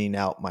living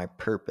out my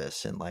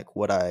purpose and like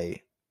what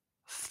I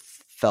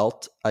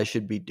felt I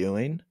should be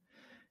doing.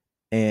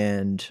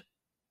 And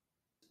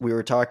we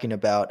were talking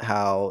about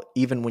how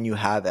even when you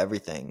have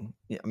everything,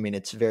 I mean,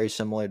 it's very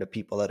similar to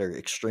people that are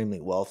extremely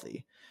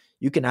wealthy.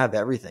 You can have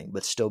everything,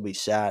 but still be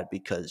sad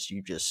because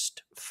you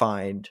just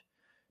find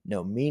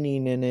no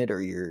meaning in it,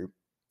 or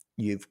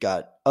you've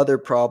got other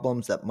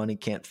problems that money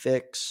can't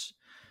fix.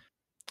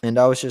 And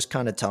I was just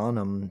kind of telling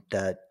them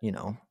that,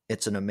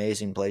 it's an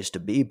amazing place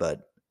to be,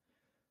 but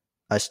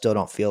I still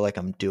don't feel like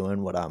I'm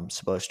doing what I'm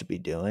supposed to be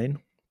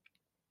doing.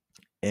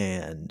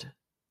 And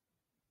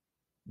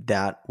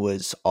that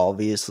was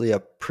obviously a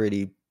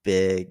pretty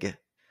big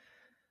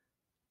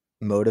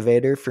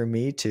motivator for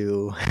me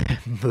to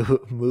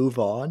move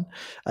on,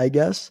 I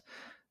guess.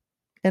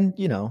 And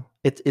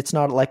it's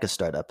not like a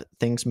startup.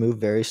 Things move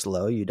very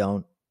slow. You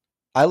don't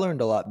I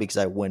learned a lot because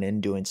I went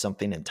in doing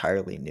something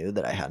entirely new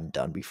that I hadn't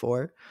done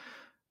before.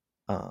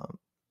 Um,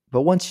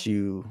 but once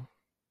you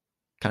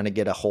kind of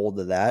get a hold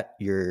of that,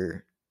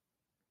 you're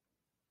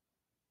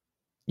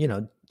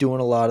doing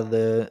a lot of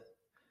the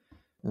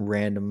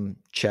random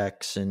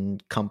checks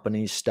and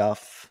company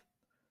stuff,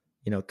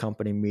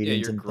 company Yeah,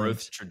 meetings and things.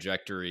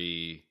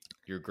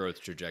 your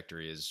growth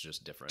trajectory is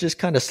just different. Just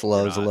kind of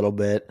slows a little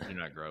bit. You're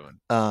not growing.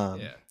 Um,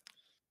 Yeah.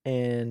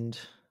 and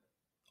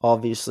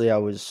obviously I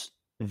was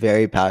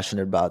very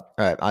passionate about,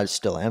 I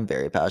still am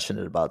very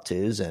passionate about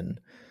twos. And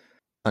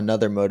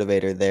another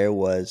motivator there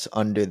was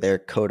under their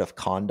code of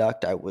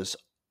conduct, I was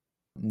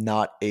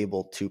not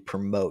able to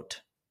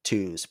promote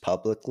twos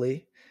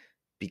publicly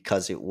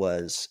because it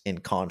was in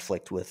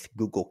conflict with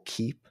Google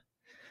Keep.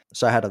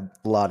 So I had a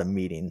lot of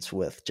meetings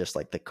with just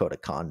like the code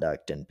of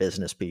conduct and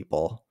business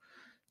people,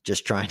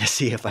 just trying to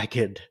see if I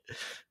could,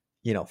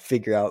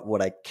 figure out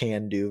what I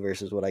can do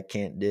versus what I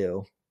can't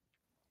do.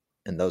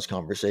 And those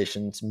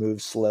conversations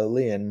moved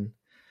slowly. And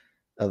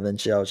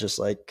eventually I was just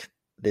like,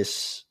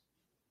 this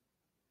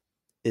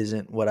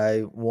isn't what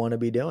I want to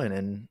be doing.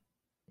 And,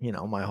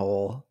 my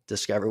whole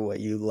discover what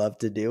you love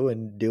to do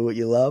and do what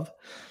you love.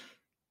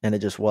 And it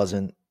just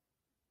wasn't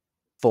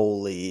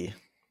fully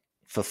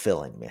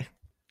fulfilling me.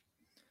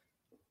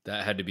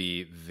 That had to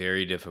be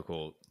very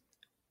difficult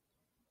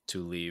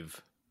to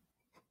leave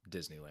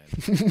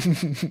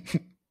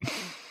Disneyland.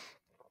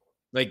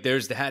 Like there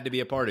had to be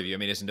a part of you. I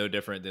mean, it's no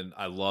different than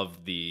I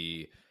love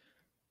the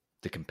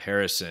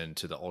comparison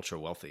to the ultra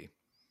wealthy.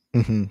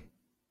 Mm-hmm.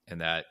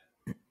 And that,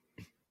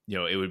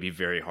 it would be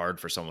very hard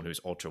for someone who's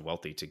ultra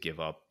wealthy to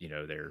give up,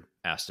 their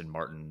Aston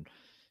Martin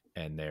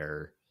and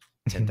their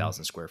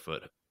 10,000 square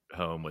foot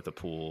home with a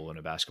pool and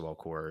a basketball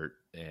court,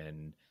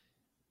 and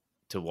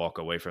to walk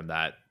away from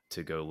that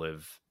to go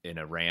live in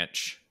a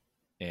ranch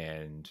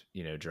and,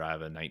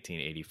 drive a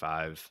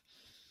 1985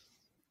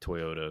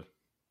 Toyota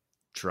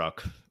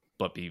truck,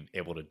 but be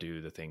able to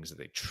do the things that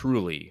they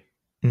truly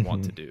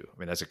want to do. I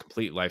mean, that's a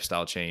complete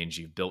lifestyle change.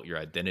 You've built your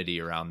identity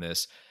around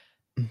this.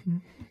 Mm-hmm.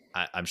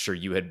 I'm sure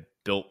you had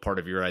built part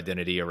of your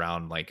identity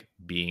around like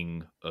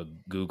being a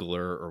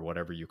Googler or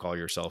whatever you call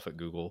yourself at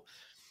Google.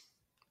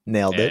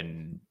 Nailed it.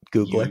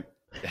 Googler.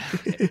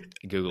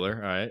 Googler.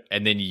 All right.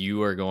 And then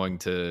you are going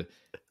to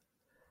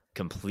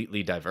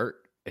completely divert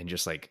and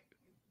just like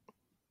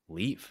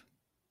leave.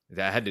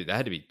 That had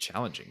to be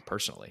challenging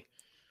personally.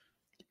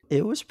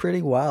 It was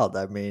pretty wild.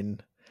 I mean,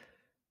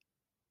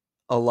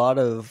 a lot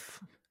of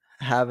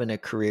having a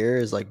career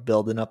is like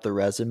building up the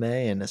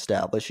resume and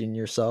establishing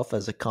yourself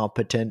as a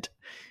competent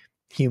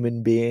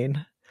human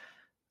being.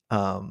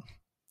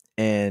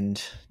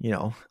 And,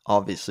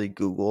 obviously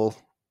Google,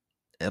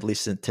 at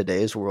least in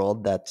today's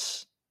world,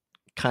 that's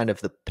kind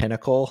of the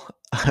pinnacle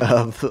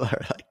of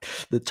like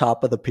the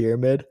top of the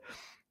pyramid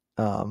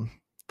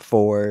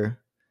for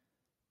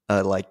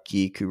a like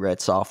geek who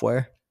read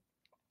software.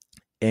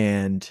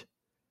 And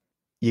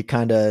you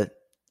kind of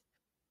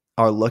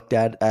are looked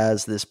at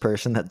as this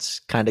person that's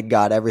kind of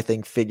got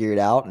everything figured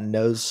out and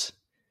knows,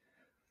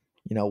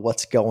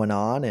 what's going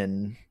on.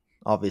 And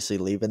obviously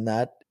leaving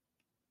that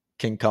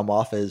can come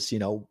off as,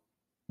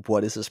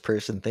 what is this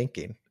person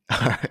thinking?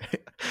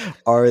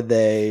 Are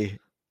they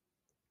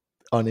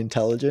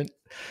unintelligent?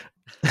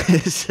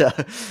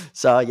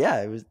 so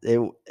yeah,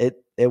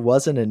 it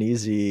wasn't an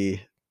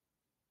easy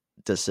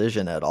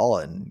decision at all.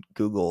 And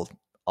Google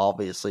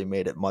obviously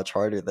made it much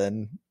harder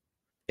than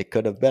it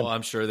could have been. Well,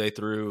 I'm sure they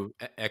threw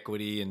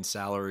equity and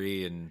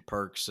salary and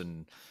perks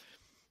and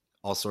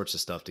all sorts of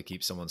stuff to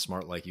keep someone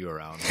smart like you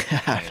around.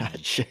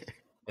 And, sure.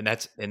 and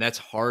that's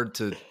hard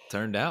to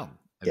turn down.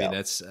 I mean,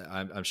 that's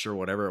I'm sure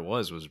whatever it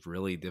was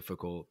really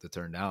difficult to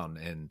turn down.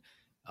 And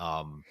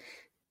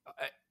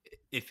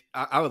if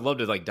I would love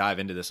to like dive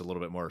into this a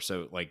little bit more.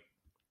 So like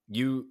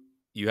you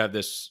have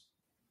this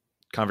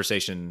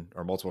conversation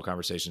or multiple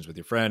conversations with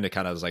your friend. It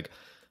kind of is like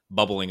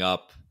bubbling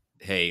up.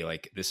 Hey,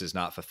 like this is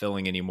not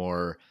fulfilling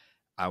anymore.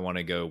 I want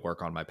to go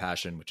work on my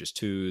passion, which is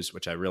twos,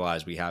 which I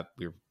realize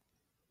we're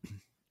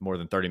more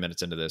than 30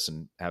 minutes into this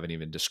and haven't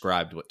even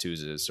described what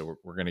twos is. So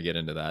we're going to get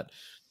into that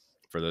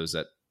for those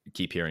that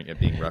keep hearing it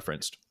being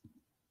referenced.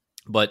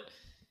 But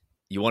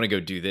you want to go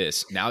do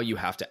this. Now you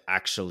have to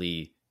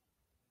actually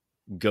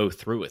go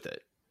through with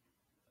it.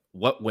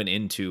 What went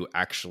into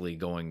actually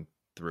going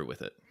through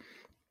with it?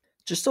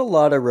 Just a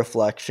lot of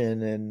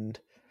reflection, and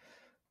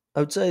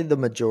I would say the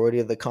majority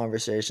of the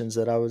conversations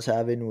that I was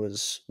having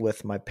was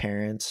with my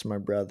parents, my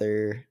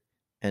brother,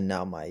 and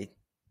now my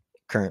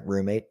current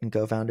roommate and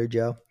co-founder,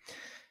 Joe.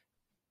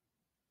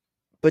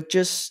 But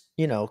just,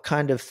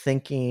 kind of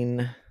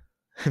thinking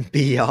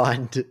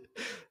beyond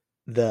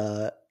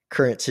the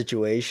current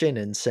situation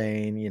and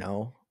saying,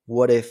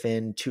 what if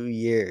in 2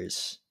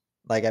 years,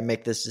 like I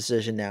make this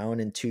decision now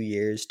and in 2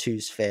 years,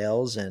 twos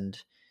fails and,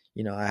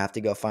 I have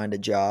to go find a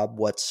job.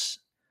 What's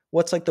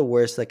like the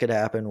worst that could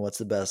happen? What's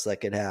the best that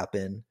could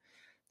happen?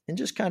 And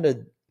just kind of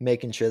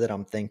making sure that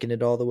I'm thinking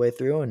it all the way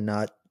through and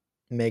not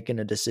making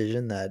a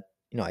decision that,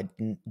 I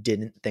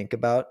didn't think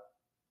about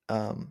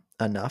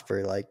enough,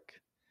 or like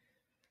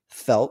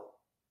felt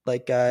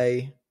like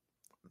I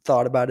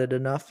thought about it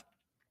enough.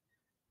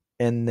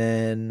 And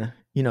then,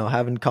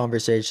 having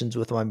conversations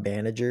with my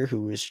manager,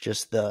 who was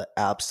just the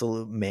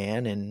absolute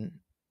man. And,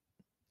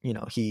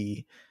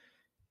 he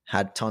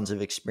had tons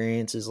of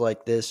experiences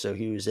like this. So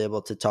he was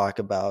able to talk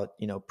about,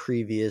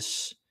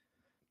 previous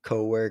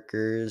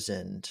coworkers,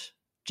 and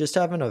just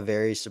having a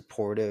very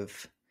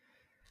supportive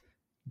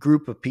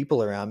group of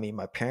people around me.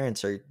 My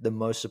parents are the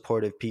most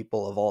supportive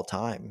people of all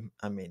time.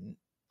 I mean,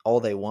 all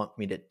they want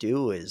me to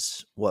do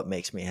is what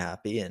makes me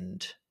happy,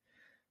 and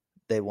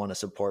they want to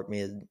support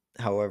me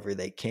however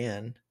they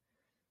can.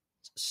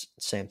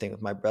 Same thing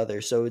with my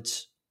brother. So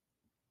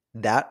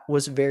that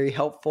was very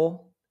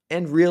helpful,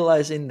 and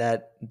realizing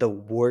that the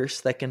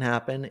worst that can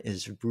happen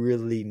is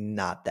really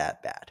not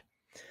that bad.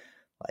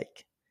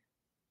 Like,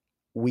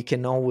 we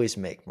can always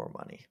make more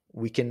money.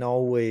 We can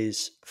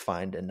always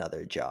find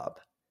another job.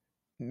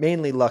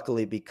 Mainly,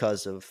 luckily,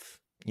 because of,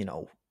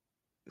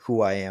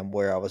 who I am,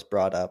 where I was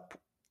brought up,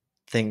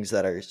 things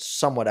that are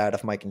somewhat out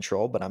of my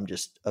control, but I'm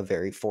just a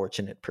very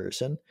fortunate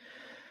person.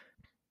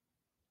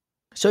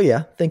 So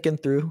yeah, thinking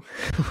through,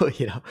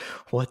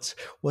 what's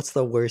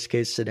the worst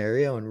case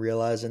scenario, and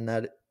realizing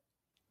that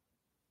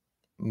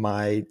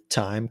my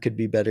time could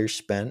be better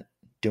spent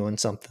doing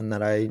something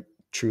that I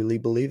truly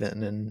believe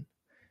in and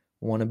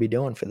want to be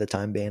doing for the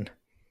time being.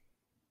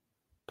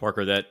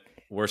 Parker, that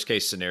worst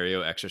case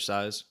scenario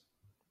exercise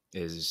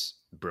is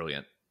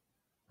brilliant,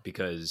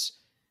 because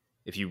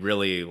if you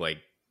really like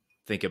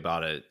think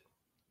about it,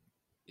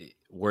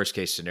 worst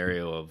case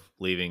scenario of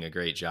leaving a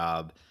great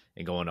job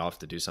and going off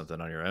to do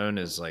something on your own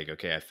is like,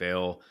 okay, I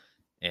fail.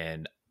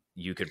 And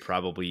you could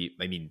probably,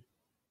 I mean,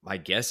 my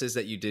guess is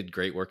that you did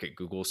great work at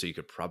Google, so you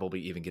could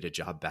probably even get a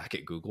job back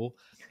at Google.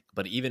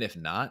 But even if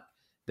not,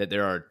 that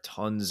there are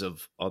tons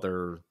of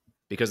other,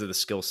 because of the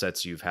skill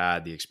sets you've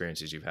had, the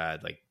experiences you've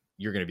had, like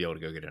you're going to be able to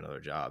go get another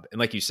job. And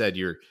like you said,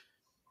 you're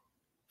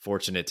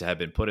fortunate to have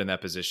been put in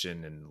that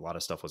position, and a lot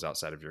of stuff was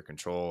outside of your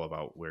control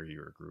about where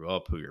you grew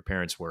up, who your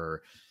parents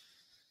were,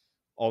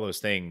 all those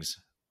things.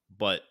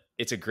 But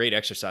it's a great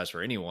exercise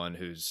for anyone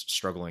who's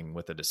struggling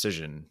with a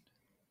decision,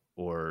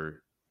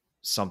 or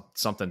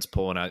something's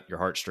pulling at your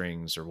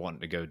heartstrings, or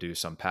wanting to go do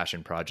some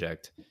passion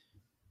project.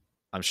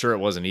 I'm sure it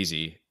wasn't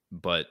easy,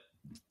 but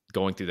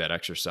going through that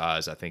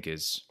exercise, I think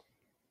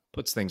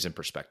puts things in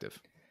perspective.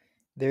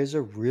 There's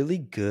a really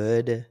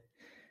good,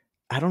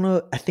 I don't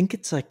know, I think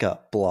it's like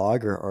a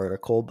blog or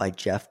article by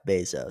Jeff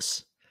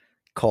Bezos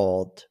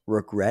called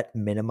Regret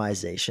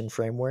Minimization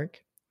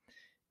Framework.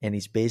 And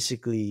he's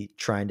basically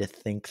trying to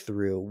think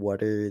through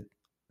what are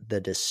the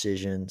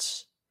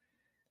decisions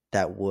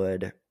that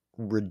would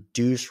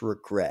reduce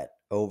regret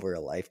over a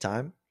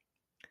lifetime.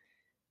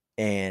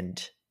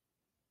 And,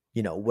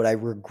 would I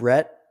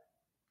regret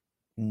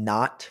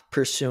not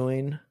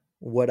pursuing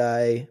what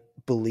I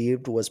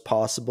believed was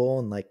possible,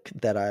 and like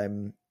that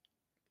I'm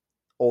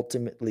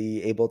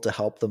ultimately able to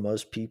help the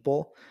most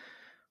people?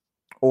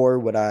 Or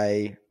would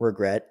I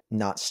regret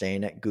not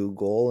staying at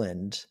Google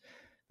and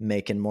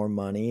making more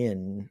money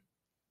and,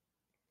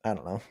 I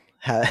don't know,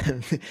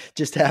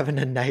 just having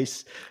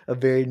a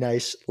very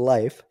nice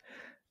life?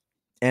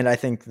 And I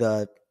think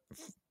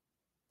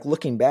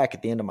looking back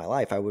at the end of my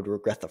life, I would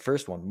regret the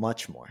first one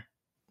much more.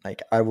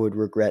 Like, I would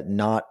regret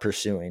not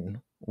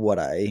pursuing what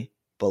I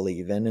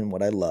believe in and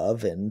what I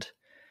love and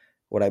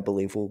what I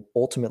believe will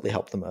ultimately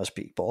help the most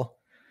people,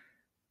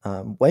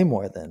 way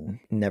more than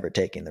never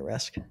taking the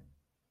risk.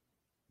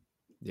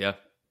 Yeah.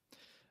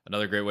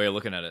 Another great way of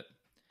looking at it.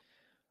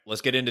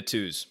 Let's get into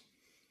twos.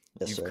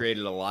 Yes, You've sir.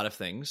 created a lot of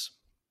things.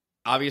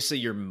 Obviously,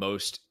 you're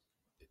most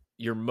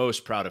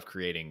proud of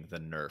creating the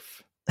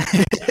Nerf.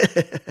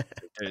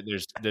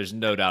 There's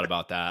no doubt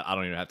about that. I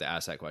don't even have to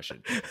ask that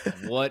question.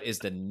 What is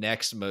the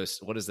next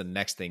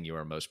thing you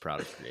are most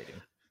proud of creating?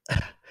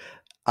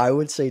 I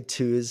would say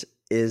twos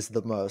is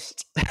the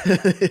most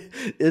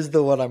is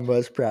the one I'm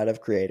most proud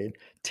of creating.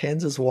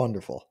 Tens is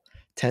wonderful.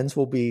 Tens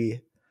will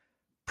be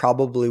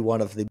probably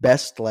one of the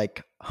best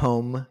like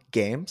home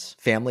games,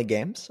 family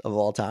games of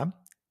all time.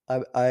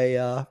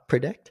 I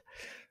predict,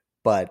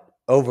 but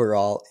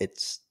overall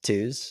it's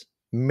twos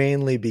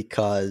mainly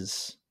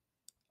because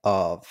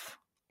of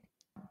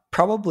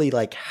probably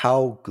like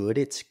how good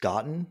it's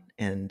gotten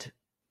and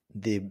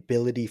the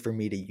ability for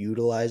me to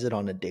utilize it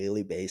on a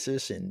daily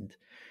basis and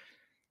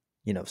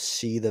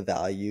see the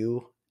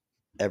value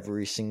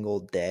every single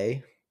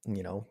day,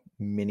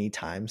 many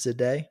times a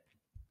day.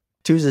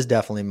 Twos is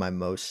definitely my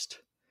most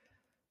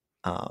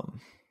um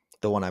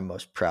the one I'm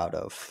most proud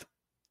of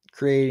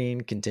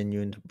creating,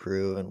 continuing to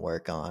improve and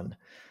work on.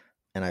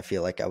 And I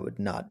feel like I would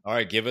not All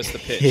right, give us the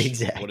pitch. What is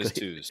exactly.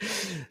 Twos?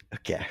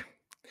 Okay.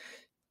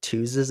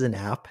 Twos is an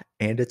app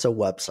and it's a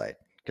website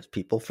because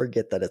people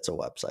forget that it's a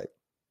website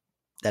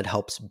that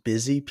helps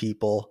busy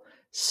people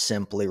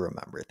simply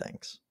remember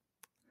things.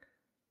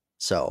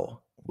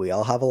 So we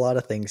all have a lot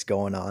of things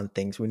going on,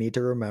 things we need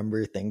to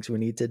remember, things we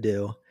need to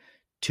do.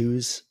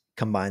 Twos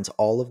combines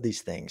all of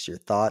these things, your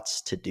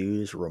thoughts, to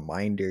dos,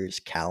 reminders,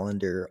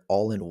 calendar,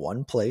 all in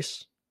one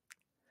place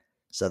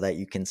so that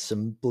you can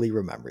simply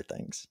remember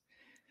things.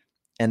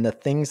 And the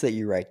things that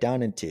you write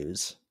down in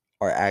twos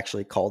are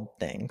actually called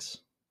things.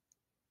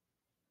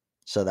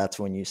 So that's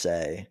when you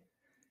say,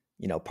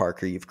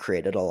 Parker, you've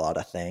created a lot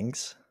of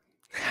things.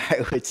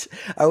 I would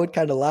I would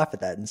kind of laugh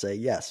at that and say,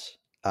 yes,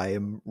 I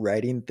am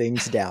writing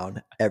things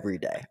down every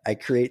day. I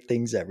create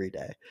things every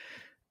day.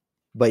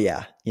 But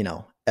yeah,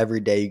 every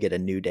day you get a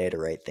new day to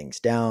write things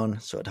down,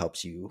 so it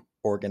helps you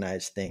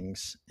organize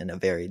things in a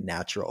very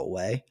natural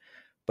way.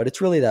 But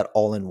it's really that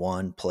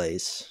all-in-one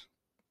place,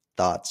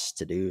 thoughts,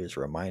 to-dos,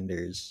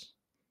 reminders,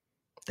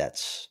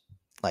 that's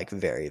like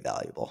very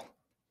valuable.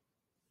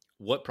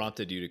 What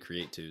prompted you to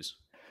create Twos?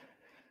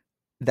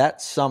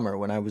 That summer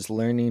when I was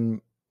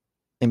learning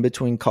in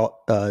between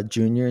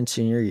junior and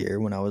senior year,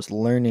 when I was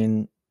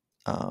learning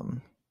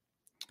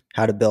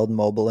how to build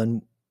mobile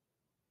and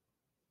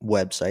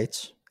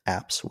websites,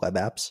 apps, web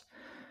apps.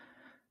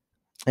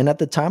 And at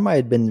the time, I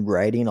had been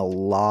writing a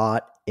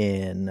lot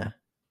in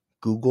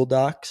Google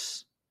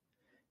Docs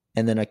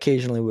and then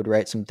occasionally would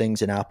write some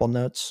things in Apple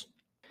Notes.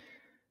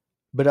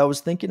 But I was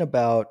thinking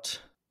about,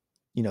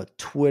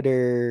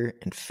 Twitter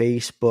and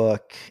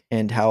Facebook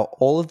and how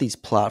all of these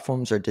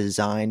platforms are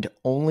designed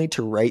only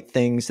to write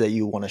things that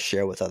you want to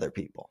share with other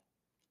people.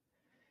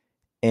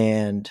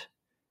 And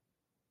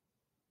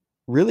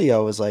really, I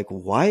was like,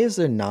 why is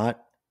there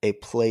not a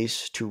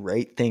place to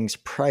write things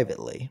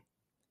privately?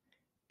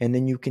 And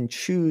then you can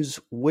choose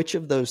which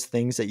of those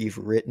things that you've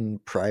written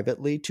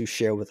privately to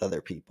share with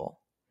other people.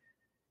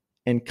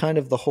 And kind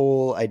of the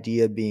whole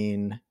idea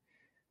being,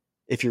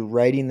 if you're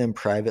writing them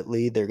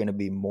privately, they're going to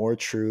be more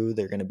true.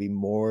 They're going to be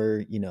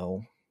more,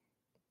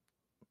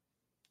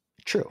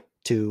 true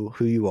to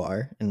who you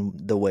are and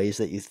the ways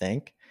that you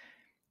think.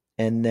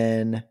 And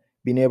then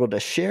being able to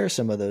share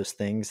some of those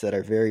things that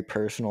are very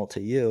personal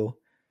to you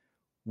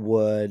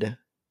would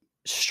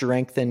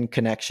strengthen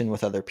connection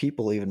with other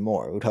people even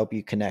more. It would help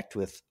you connect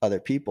with other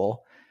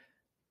people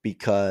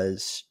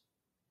because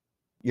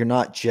you're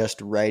not just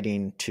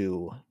writing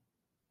to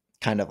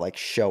kind of like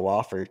show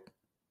off or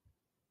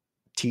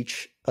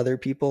teach other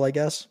people, I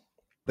guess,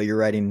 but you're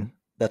writing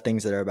the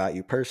things that are about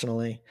you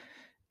personally,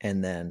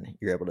 and then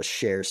you're able to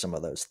share some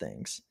of those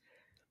things.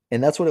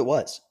 And that's what it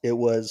was. It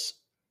was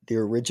the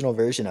original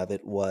version of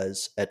it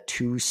was a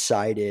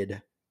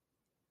two-sided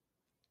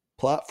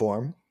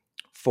platform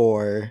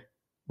for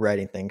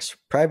writing things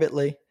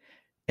privately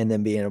and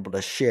then being able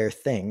to share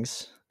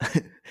things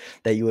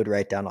that you would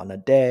write down on a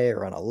day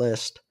or on a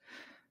list.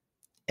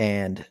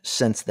 And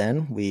since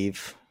then,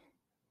 we've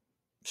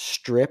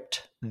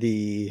stripped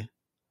the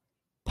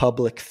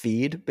public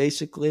feed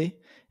basically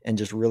and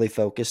just really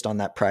focused on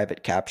that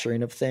private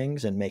capturing of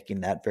things and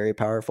making that very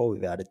powerful.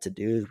 We've added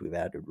to-dos, we've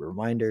added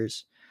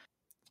reminders,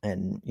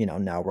 and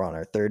now we're on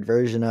our third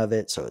version of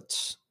it, so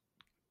it's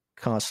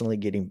constantly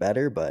getting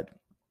better, but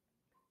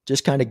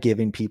just kind of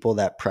giving people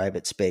that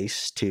private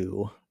space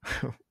to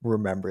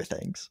remember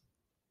things.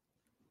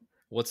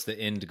 What's the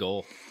end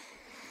goal?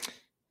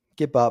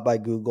 Get bought by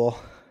Google.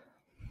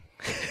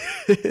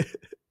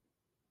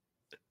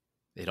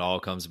 It all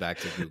comes back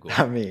to Google.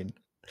 I mean,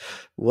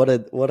 what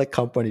a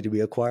company to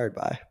be acquired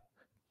by.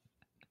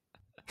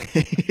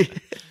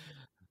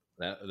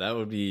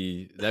 That'd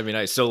be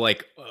nice. So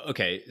like,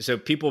 okay, so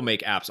people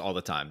make apps all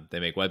the time. They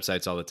make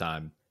websites all the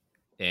time.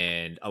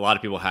 And a lot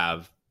of people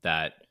have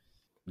that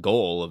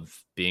goal of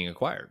being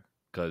acquired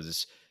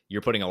because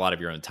you're putting a lot of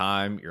your own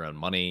time, your own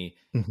money,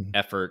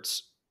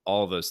 efforts,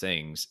 all of those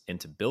things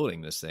into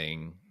building this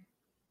thing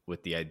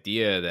with the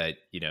idea that,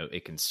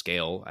 it can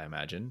scale, I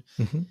imagine,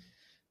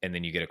 and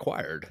then you get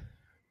acquired.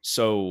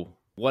 So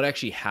what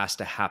actually has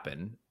to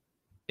happen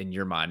in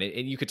your mind,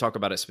 and you could talk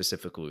about it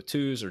specifically with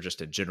twos or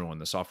just in general in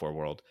the software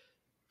world,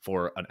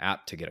 for an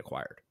app to get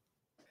acquired?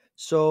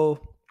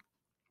 So,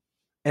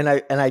 and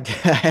I I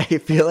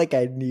feel like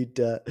I need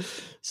to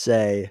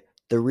say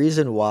The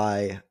reason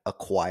why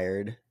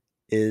acquired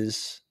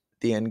is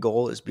the end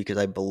goal is because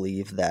I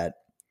believe that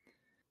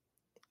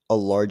a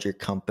larger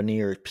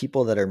company or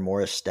people that are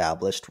more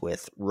established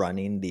with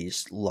running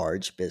these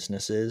large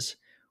businesses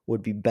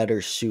would be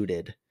better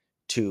suited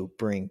to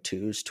bring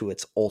twos to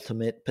its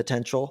ultimate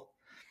potential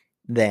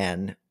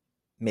than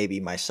maybe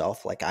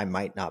myself. Like I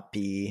might not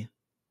be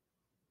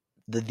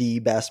the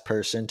best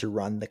person to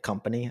run the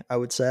company, I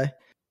would say.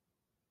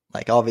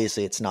 Like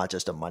obviously it's not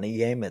just a money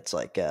game. It's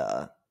like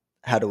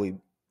how do we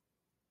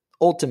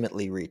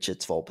ultimately reach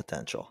its full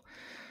potential?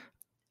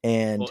 Well,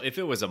 And if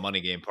it was a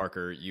money game,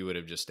 Parker, you would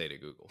have just stayed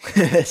at Google.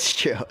 it's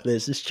true.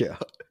 This is true.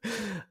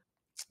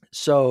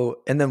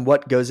 So, and then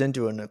what goes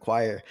into an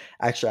acquire?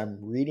 Actually, I'm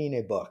reading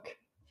a book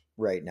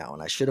right now,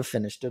 and I should have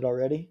finished it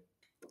already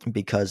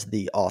because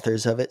the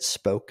authors of it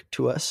spoke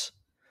to us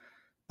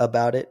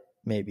about it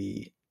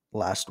maybe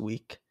last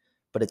week.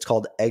 But it's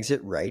called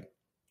Exit Right,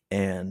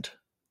 and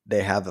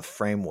they have a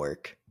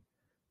framework.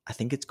 I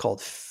think it's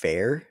called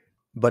FAIR,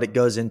 but it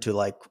goes into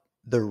like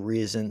the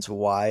reasons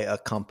why a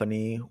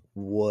company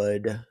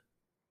would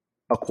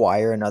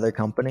acquire another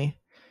company,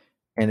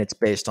 and it's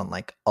based on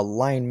like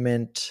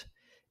alignment.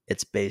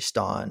 It's based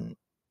on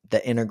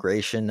the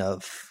integration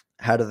of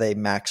how do they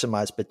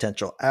maximize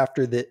potential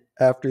after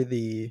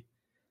the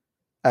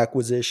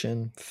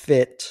acquisition,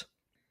 fit.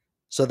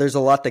 So there's a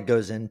lot that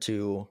goes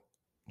into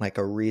like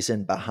a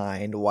reason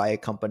behind why a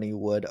company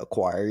would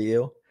acquire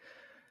you.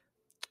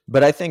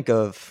 But I think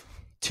of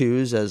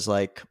twos as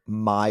like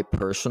my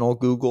personal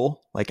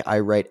Google. Like I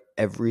write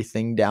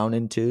everything down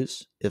in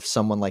twos. If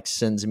someone like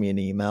sends me an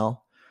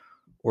email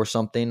or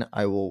something,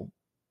 I will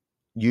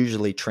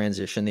usually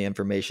transition the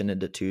information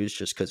into twos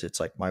just because it's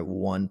like my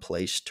one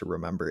place to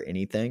remember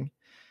anything.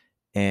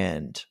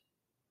 And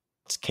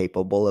it's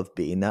capable of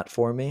being that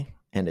for me.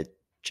 And it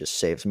just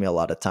saves me a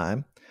lot of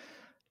time.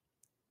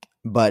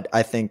 But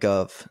I think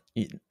of,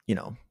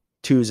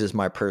 twos is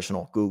my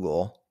personal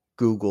Google.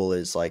 Google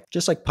is like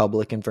just like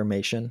public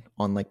information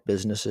on like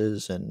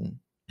businesses and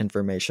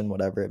information,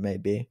 whatever it may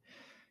be.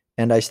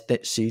 And I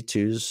see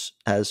twos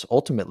as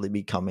ultimately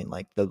becoming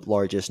like the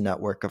largest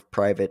network of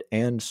private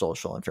and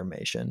social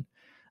information,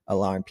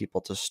 allowing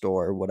people to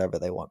store whatever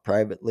they want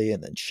privately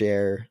and then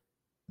share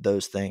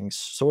those things,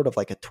 sort of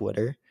like a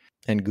Twitter.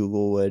 And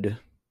Google would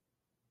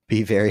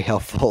be very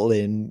helpful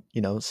in,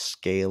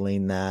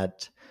 scaling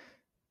that,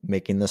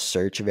 making the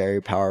search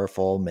very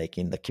powerful,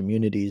 making the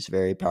communities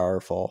very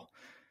powerful.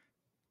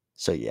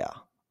 So yeah,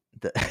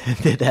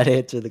 did that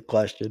answer the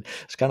question?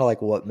 It's kind of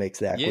like what makes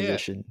the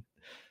acquisition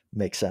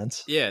make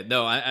sense. Yeah,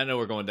 no, I know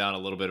we're going down a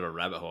little bit of a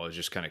rabbit hole. I was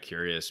just kind of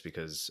curious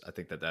because I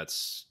think that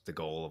that's the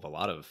goal of a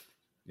lot of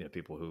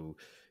people who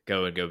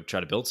go try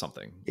to build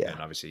something. Yeah.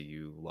 And obviously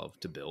you love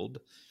to build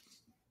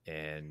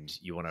and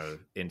you want to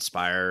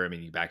inspire. I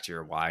mean, back to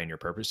your why and your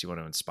purpose, you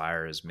want to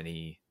inspire as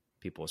many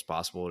people as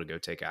possible to go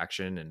take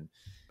action. And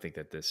I think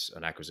that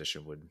an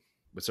acquisition would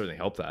certainly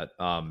help that.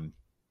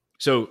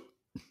 So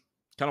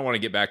kind of want to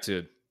get back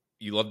to,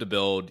 you love to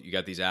build, you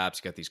got these apps,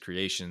 you got these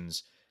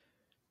creations.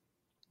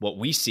 What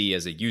we see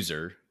as a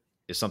user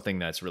is something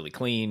that's really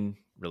clean,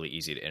 really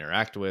easy to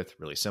interact with,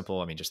 really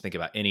simple. I mean, just think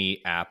about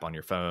any app on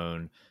your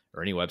phone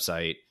or any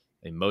website.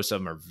 I mean, most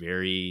of them are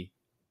very,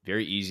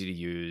 very easy to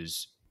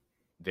use,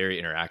 very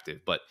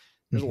interactive, but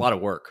there's a lot of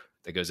work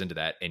that goes into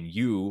that. And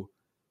you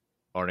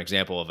are an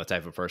example of a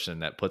type of person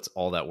that puts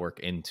all that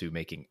work into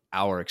making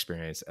our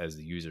experience as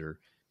the user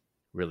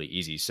really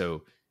easy.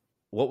 So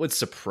what would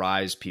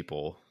surprise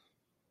people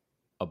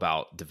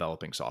about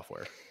developing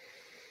software?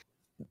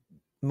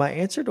 My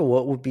answer to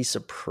what would be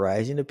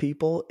surprising to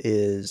people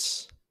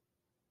is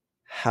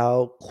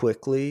how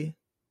quickly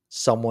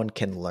someone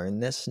can learn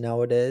this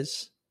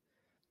nowadays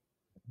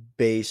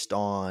based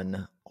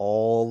on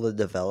all the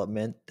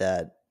development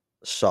that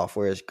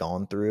software has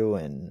gone through,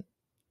 and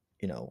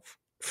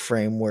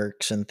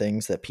frameworks and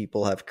things that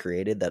people have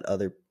created that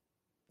other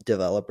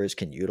developers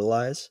can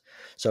utilize.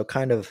 So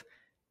kind of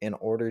in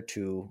order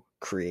to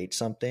create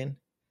something,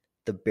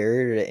 the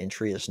barrier to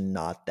entry is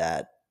not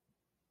that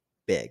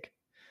big.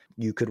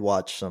 You could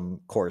watch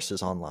some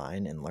courses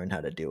online and learn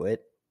how to do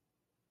it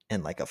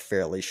in like a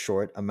fairly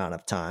short amount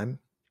of time.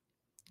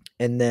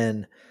 And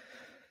then,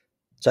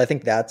 so I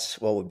think that's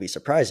what would be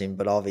surprising,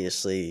 but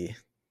obviously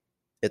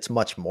it's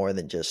much more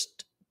than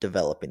just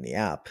developing the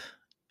app.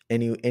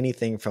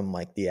 Anything from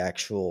like the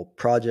actual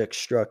project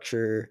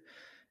structure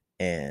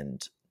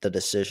and the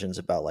decisions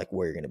about like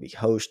where you're going to be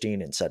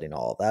hosting and setting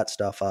all that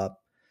stuff up.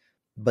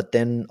 But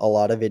then a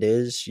lot of it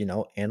is,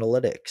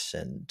 analytics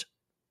and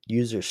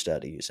user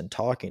studies and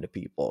talking to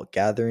people,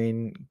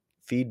 gathering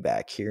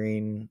feedback,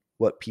 hearing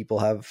what people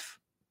have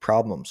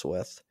problems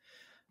with.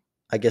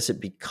 I guess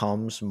it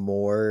becomes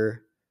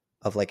more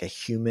of like a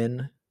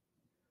human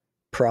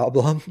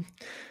problem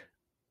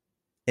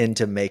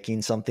into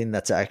making something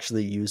that's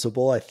actually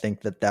usable. I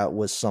think that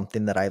was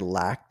something that I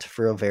lacked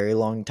for a very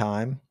long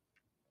time,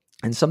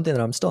 and something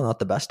that I'm still not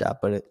the best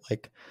at, but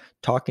like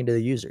talking to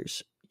the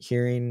users,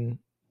 hearing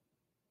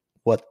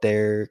what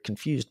they're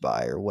confused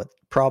by or what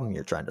problem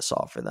you're trying to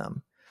solve for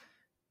them.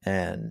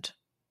 And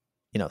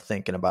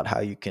thinking about how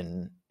you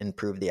can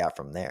improve the app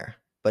from there.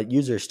 But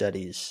user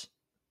studies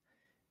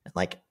and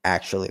like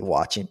actually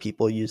watching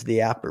people use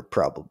the app are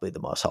probably the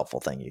most helpful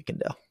thing you can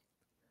do.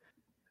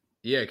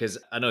 Yeah, because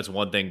I know it's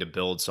one thing to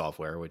build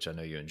software, which I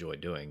know you enjoy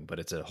doing, but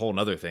it's a whole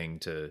nother thing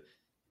to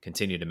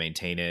continue to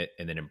maintain it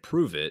and then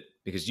improve it,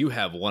 because you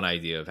have one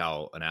idea of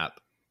how an app,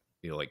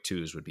 like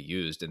twos would be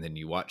used, and then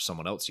you watch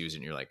someone else use it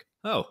and you're like,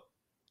 oh,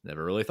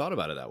 never really thought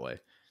about it that way.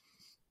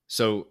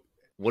 So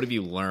what have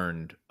you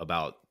learned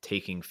about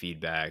taking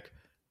feedback,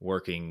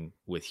 working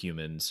with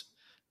humans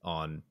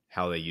on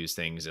how they use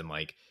things? And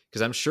like,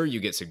 because I'm sure you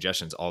get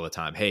suggestions all the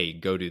time, hey,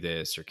 go do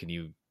this, or can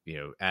you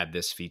add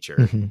this feature,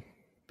 Mm-hmm.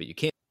 but you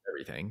can't do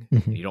everything,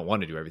 Mm-hmm. and you don't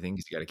want to do everything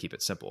because you got to keep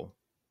it simple.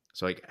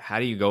 So like, how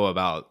do you go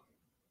about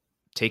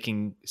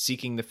seeking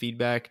the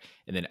feedback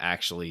and then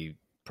actually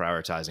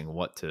prioritizing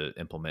what to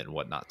implement and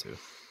what not to?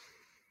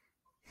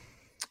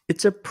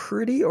 It's a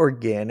pretty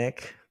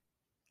organic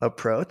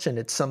approach, and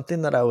it's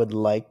something that I would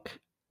like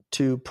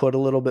to put a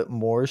little bit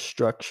more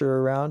structure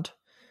around.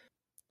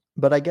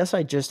 But I guess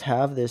I just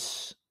have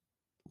this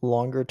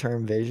longer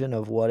term vision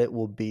of what it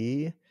will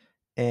be,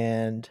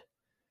 and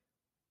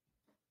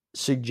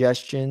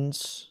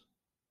suggestions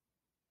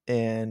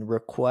and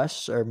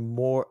requests are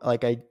more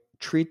like I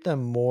treat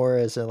them more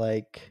as a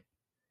like,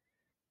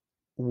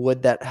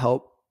 would that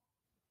help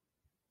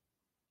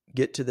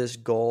get to this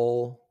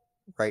goal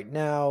right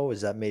now?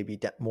 Is that maybe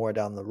more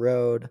down the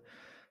road?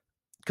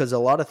 Because a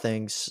lot of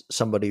things,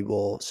 somebody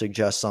will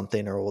suggest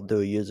something or we'll do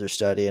a user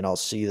study and I'll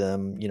see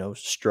them,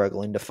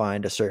 struggling to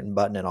find a certain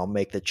button, and I'll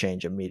make the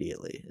change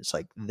immediately. It's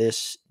like,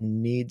 this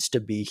needs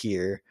to be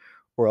here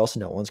or else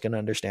no one's going to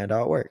understand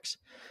how it works.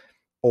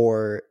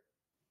 Or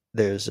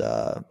there's,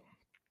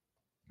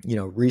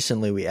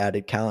 recently we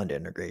added calendar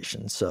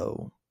integration.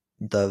 So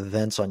the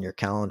events on your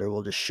calendar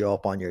will just show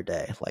up on your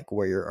day, like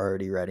where you're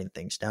already writing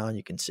things down.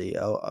 You can see,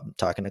 oh, I'm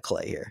talking to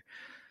Clay here.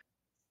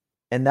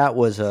 And that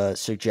was a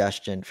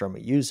suggestion from a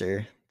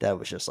user that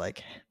was just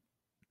like,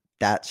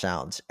 that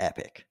sounds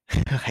epic.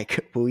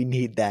 Like, we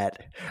need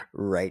that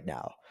right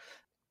now.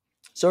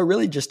 So it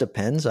really just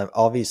depends.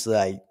 Obviously,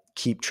 I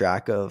keep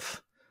track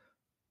of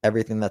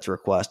everything that's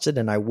requested,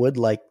 and I would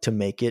like to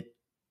make it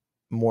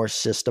more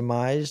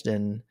systemized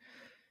and,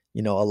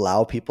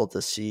 allow people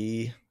to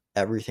see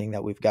everything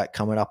that we've got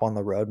coming up on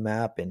the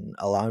roadmap, and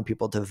allowing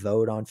people to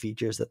vote on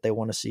features that they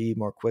want to see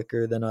more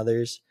quicker than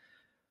others,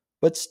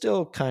 but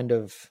still kind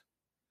of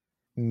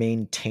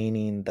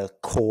maintaining the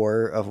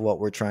core of what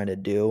we're trying to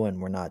do. And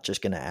we're not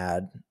just going to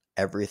add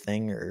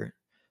everything or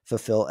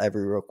fulfill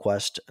every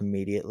request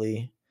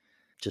immediately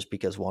just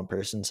because one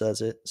person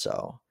says it.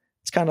 So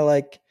it's kind of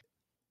like,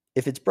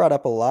 if it's brought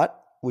up a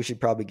lot, we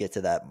should probably get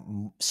to that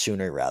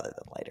sooner rather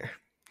than later.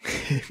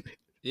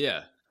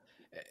 Yeah.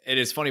 And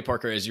it's funny,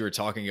 Parker, as you were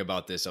talking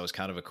about this, I was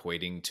kind of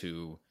equating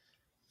to,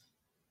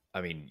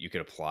 I mean, you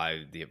could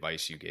apply the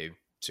advice you gave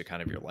to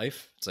kind of your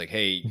life. It's like,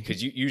 hey,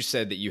 because you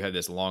said that you have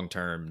this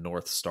long-term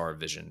North Star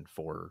vision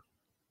for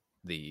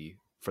the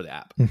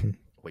app, Mhm.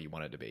 what you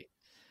want it to be.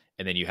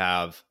 And then you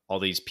have all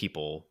these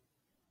people,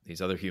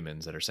 these other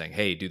humans that are saying,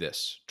 hey, do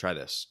this, try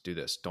this, do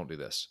this, don't do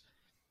this.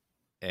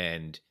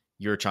 And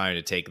you're trying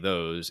to take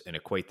those and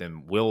equate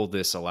them. Will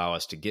this allow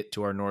us to get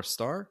to our North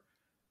Star,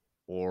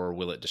 or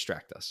will it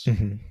distract us?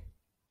 Mhm.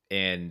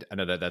 And I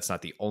know that that's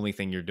not the only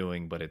thing you're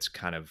doing, but it's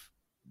kind of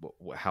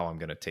how I'm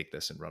going to take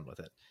this and run with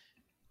it.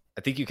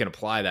 I think you can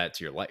apply that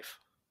to your life.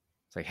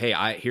 It's like, hey,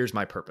 here's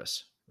my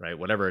purpose, right?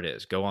 Whatever it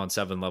is, go on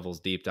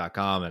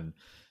 7levelsdeep.com and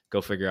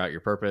go figure out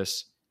your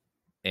purpose.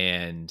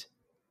 And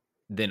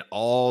then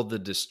all the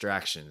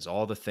distractions,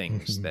 all the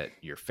things Mhm. that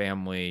your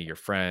family, your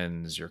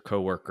friends, your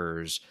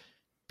coworkers,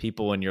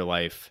 people in your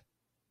life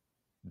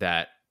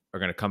that are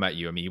going to come at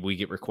you. I mean, we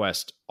get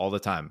requests all the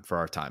time for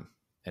our time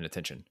and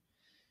attention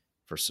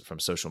from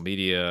social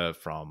media,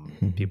 from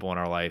Mhm. people in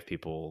our life,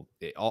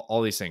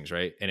 all these things,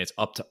 right? And it's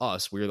up to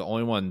us. We're the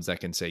only ones that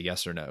can say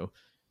yes or no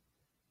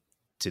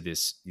to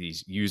these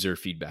user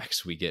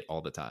feedbacks we get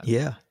all the time.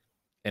 Yeah.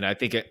 And I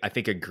think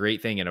a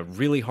great thing and a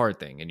really hard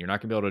thing, and you're not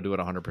gonna be able to do it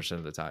 100%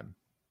 of the time,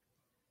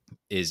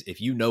 is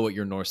if you know what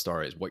your North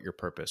Star is, what your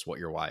purpose, what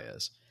your why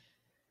is,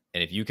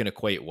 and if you can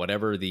equate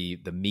whatever the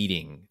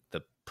meeting,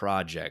 the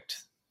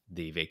project,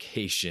 the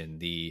vacation,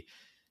 the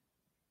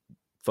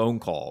phone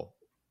call,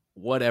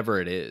 whatever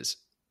it is,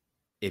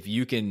 if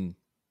you can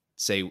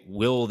say,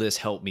 will this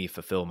help me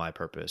fulfill my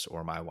purpose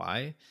or my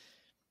why,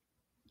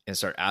 and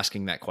start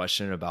asking that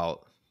question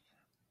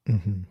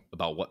Mhm.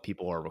 about what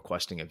people are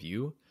requesting of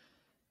you,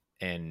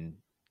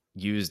 and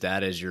use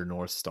that as your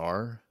North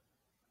Star,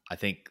 I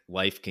think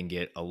life can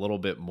get a little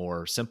bit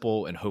more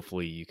simple, and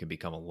hopefully you can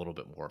become a little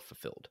bit more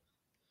fulfilled.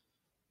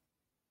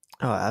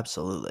 Oh,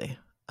 absolutely.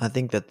 I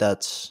think that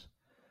that's,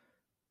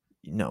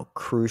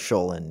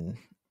 crucial in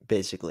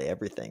basically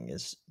everything,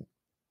 is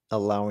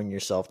allowing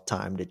yourself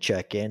time to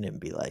check in and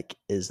be like,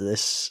 is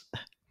this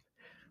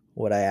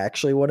what I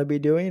actually want to be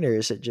doing? Or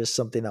is it just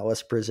something that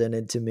was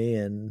presented to me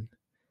and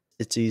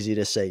it's easy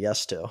to say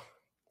yes to,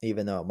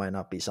 even though it might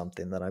not be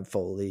something that I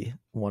fully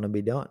want to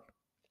be doing?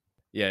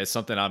 Yeah, it's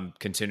something I'm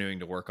continuing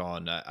to work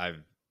on. I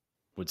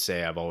would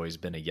say I've always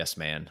been a yes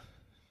man.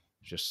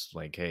 Just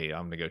like, hey,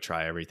 I'm gonna go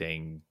try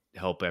everything,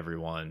 help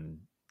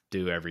everyone,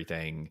 do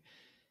everything.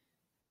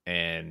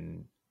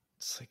 And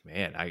it's like,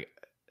 man, I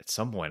at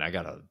some point I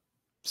gotta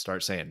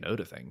start saying no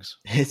to things.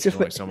 It's There's a,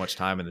 only so much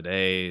time in the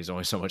day, there's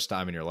only so much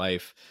time in your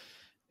life.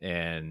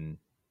 And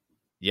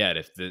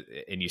yeah,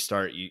 and you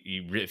start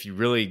if you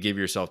really give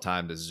yourself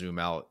time to zoom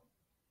out,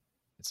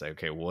 it's like,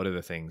 okay, what are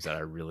the things that I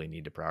really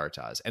need to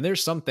prioritize? And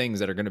there's some things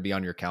that are going to be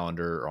on your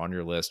calendar or on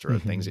your list or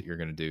things Mhm. that you're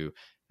going to do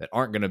that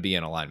aren't going to be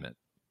in alignment.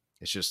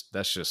 That's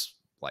just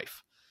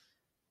life.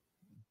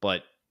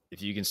 But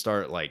if you can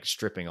start like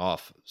stripping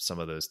off some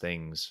of those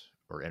things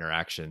or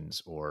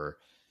interactions or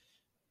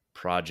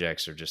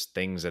projects or just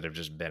things that have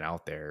just been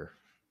out there,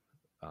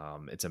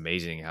 it's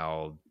amazing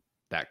how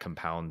that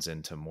compounds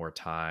into more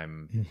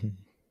time Mhm.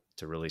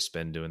 to really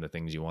spend doing the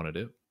things you want to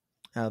do.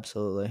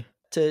 Absolutely.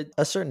 To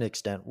a certain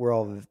extent, we're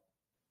all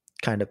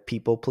kind of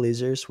people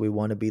pleasers. We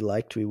want to be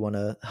liked. We want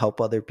to help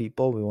other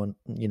people. We want,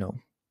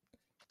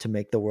 to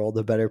make the world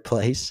a better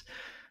place.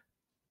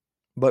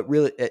 But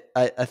really,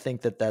 I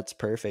think that that's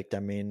perfect. I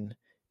mean,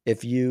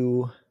 if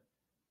you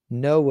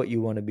know what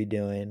you want to be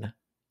doing,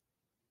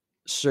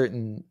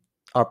 certain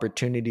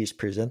opportunities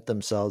present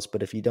themselves.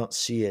 But if you don't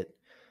see it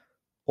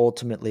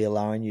ultimately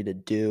allowing you to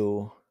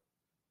do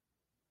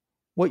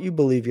what you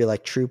believe your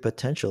like true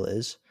potential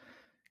is,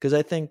 because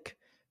I think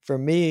for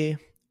me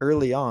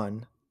early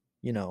on,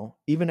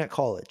 even at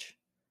college,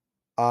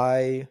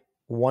 I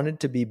wanted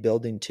to be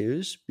building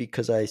twos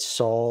because I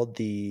saw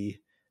the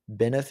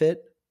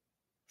benefit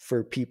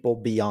for people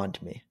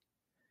beyond me,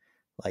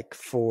 like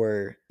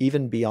for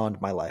even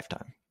beyond my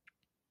lifetime.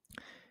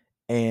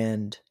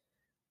 And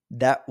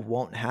that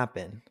won't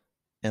happen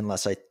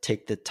unless I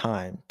take the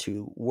time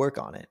to work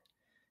on it.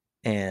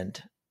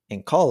 And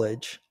in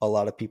college, a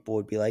lot of people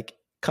would be like,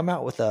 come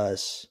out with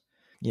us.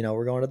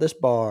 We're going to this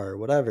bar or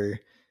whatever,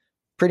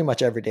 pretty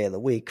much every day of the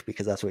week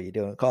because that's what you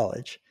do in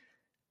college.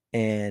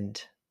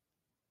 And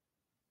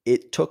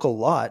it took a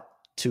lot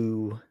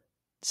to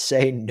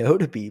say no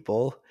to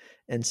people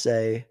and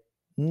say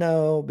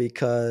no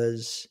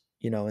because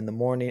in the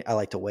morning I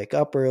like to wake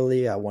up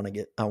early. I want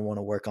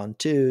to work on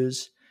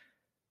twos,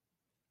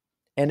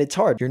 and it's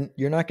hard.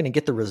 You're not going to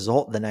get the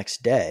result the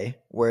next day,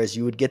 whereas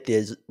you would get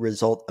the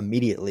result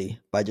immediately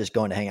by just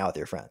going to hang out with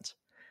your friends.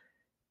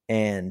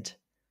 And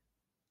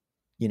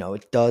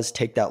it does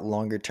take that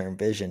longer term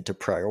vision to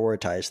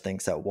prioritize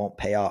things that won't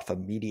pay off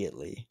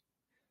immediately.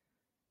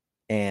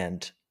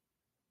 And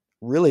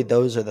really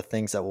those are the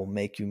things that will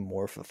make you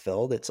more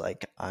fulfilled. It's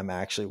like I'm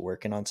actually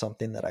working on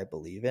something that I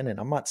believe in, and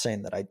I'm not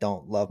saying that I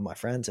don't love my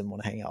friends and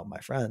want to hang out with my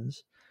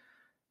friends,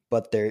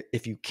 but there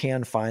if you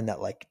can find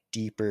that like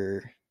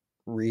deeper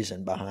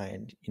reason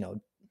behind,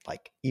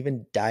 like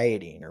even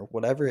dieting or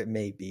whatever it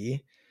may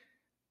be,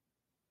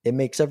 it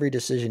makes every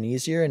decision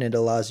easier and it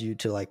allows you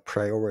to like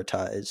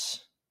prioritize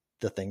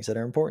the things that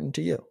are important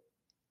to you.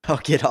 I'll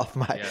get off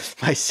my Yes.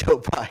 my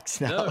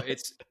soapbox No, now.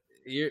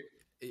 you're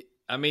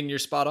I mean, you're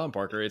spot on,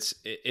 Parker.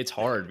 It's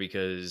hard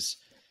because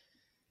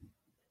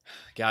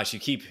gosh,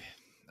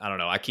 I don't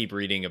know, I keep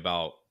reading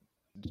about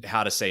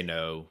how to say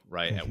no,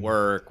 right? At Mhm.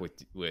 work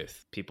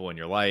with people in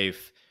your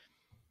life.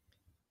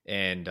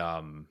 And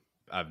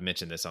I've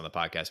mentioned this on the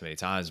podcast many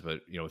times,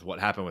 but with what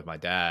happened with my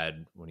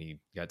dad when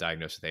he got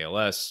diagnosed with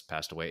ALS,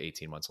 passed away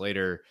 18 months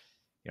later,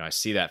 I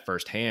see that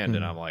firsthand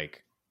and I'm Mhm.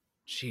 like,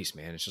 geez,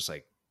 man, it's just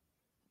like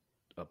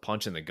a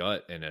punch in the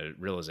gut and a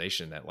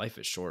realization that life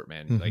is short,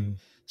 man. Like Mhm.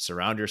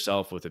 surround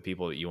yourself with the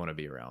people that you want to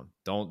be around.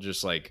 Don't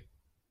just like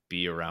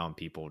be around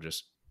people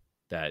just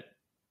that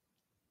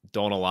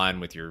don't align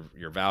with your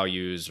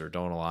values or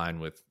don't align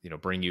with,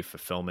 bring you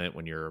fulfillment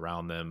when you're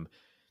around them.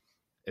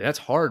 And that's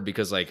hard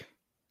because like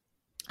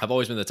I've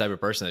always been the type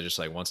of person that just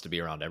like wants to be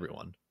around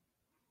everyone.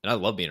 And I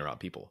love being around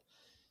people.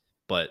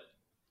 But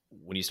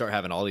when you start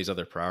having all these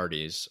other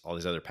priorities, all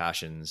these other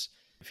passions,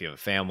 if you have a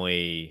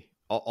family,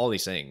 all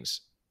these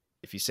things,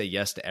 if you say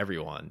yes to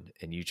everyone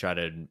and you try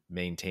to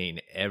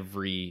maintain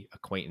every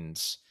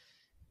acquaintance,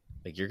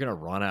 like you're gonna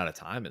run out of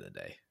time in the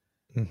day.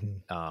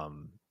 Mhm.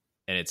 Um,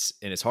 and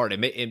it's hard.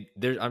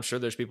 I'm sure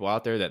there's people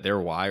out there that their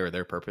why or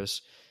their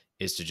purpose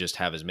is to just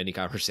have as many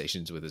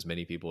conversations with as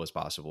many people as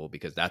possible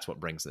because that's what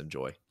brings them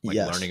joy. Like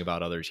learning Yes.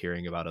 about others,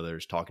 hearing about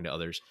others, talking to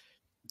others.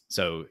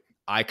 So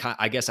I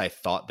guess I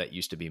thought that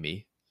used to be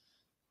me,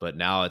 but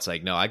now it's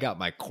like, no, I got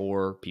my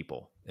core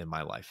people in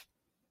my life,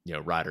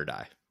 ride or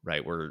die,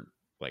 right? We're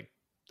like,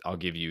 I'll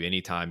give you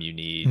any time you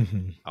need.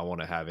 Mhm. I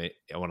want to have it.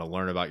 I want to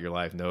learn about your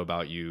life, know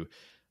about you,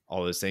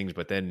 all those things.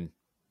 But then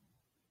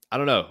I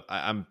don't know.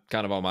 I'm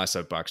kind of on my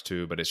soapbox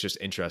too, but it's just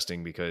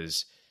interesting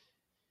because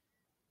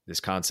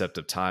this concept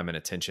of time and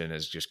attention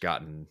has just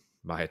gotten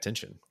my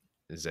attention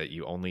is that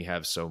you only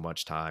have so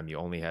much time, you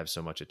only have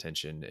so much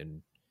attention,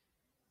 and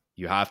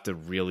you have to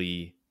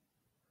really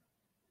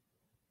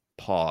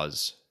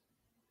pause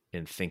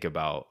and think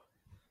about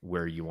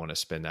where you want to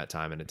spend that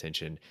time and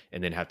attention,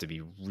 and then have to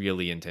be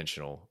really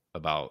intentional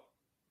about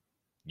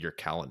your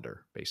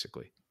calendar,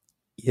 basically.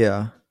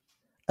 Yeah.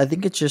 I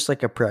think it's just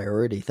like a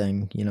priority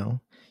thing, you know?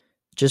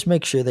 Just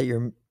make sure that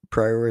you're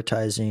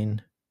prioritizing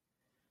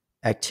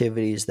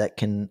activities that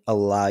can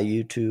allow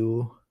you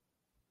to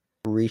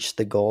reach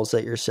the goals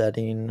that you're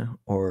setting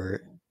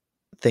or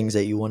things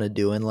that you want to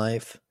do in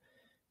life,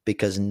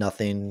 because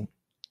nothing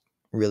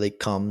really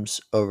comes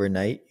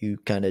overnight. You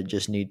kind of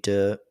just need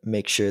to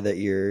make sure that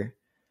you're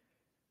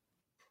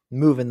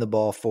moving the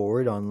ball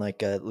forward on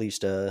like at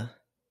least a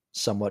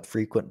somewhat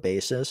frequent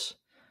basis,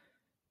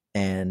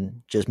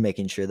 and just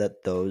making sure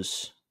that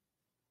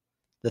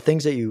the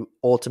things that you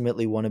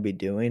ultimately want to be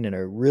doing and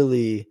are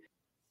really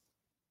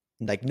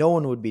like, no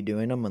one would be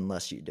doing them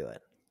unless you do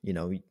it. You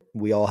know,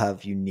 we all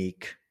have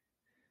unique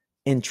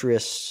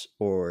interests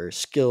or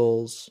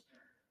skills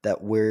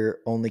that we're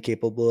only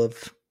capable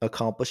of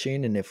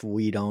accomplishing, and if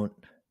we don't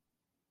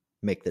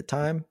make the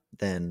time,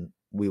 then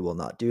we will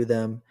not do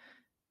them.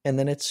 And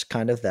then it's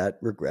kind of that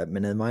regret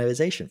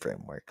minimization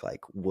framework.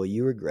 Like, will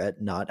you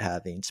regret not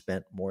having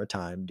spent more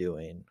time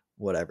doing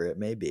whatever it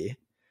may be?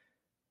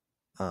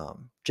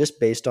 Just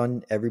based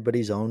on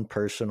everybody's own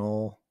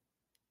personal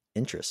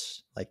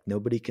interests. Like,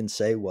 nobody can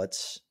say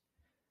what's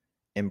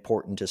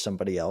important to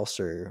somebody else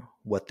or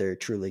what they're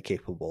truly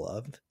capable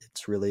of.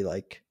 It's really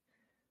like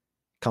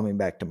coming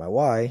back to my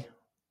why,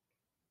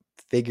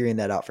 figuring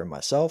that out for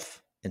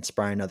myself,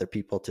 inspiring other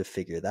people to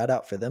figure that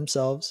out for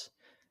themselves,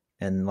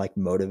 and like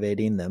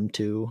motivating them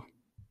to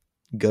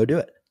go do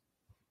it.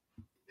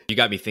 You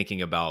got me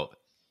thinking about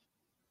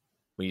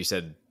when you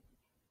said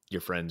your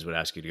friends would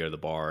ask you to go to the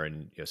bar,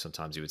 and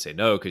sometimes you would say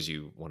no because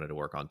you wanted to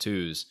work on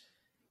twos.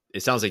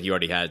 It sounds like you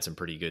already had some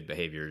pretty good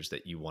behaviors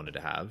that you wanted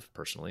to have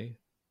personally.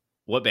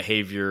 What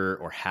behavior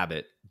or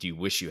habit do you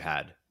wish you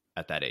had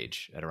at that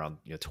age, at around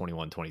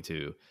 21,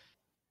 22?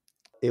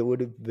 It would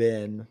have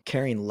been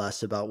caring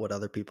less about what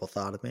other people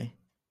thought of me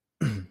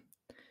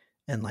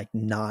and like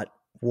not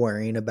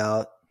worrying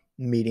about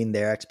meeting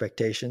their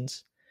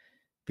expectations,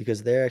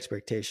 because their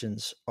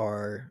expectations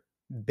are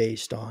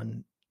based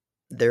on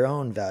their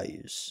own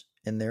values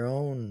and their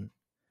own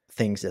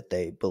things that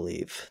they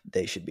believe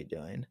they should be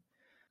doing.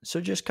 So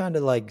just kind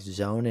of like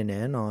zoning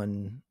in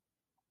on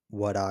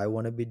what I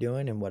want to be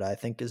doing and what I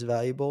think is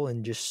valuable,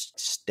 and just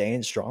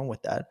staying strong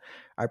with that.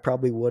 I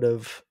probably would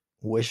have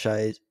wished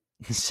I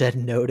said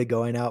no to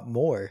going out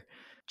more,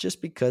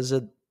 just because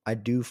I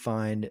do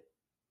find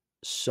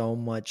so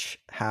much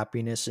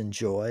happiness and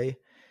joy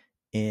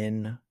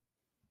in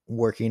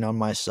working on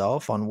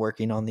myself, on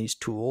working on these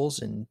tools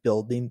and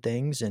building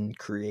things and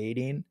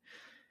creating.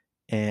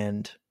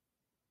 And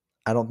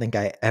I don't think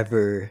I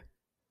ever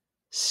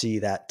see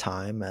that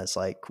time as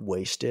like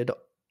wasted,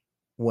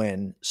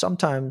 when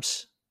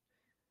sometimes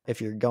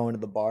if you're going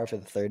to the bar for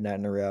the third night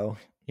in a row,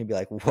 you'd be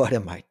like, what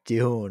am I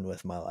doing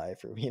with my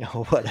life? Or,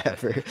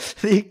 whatever.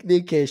 the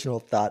occasional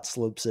thought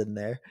slips in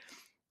there.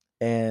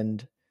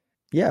 And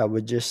yeah, I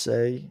would just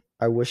say,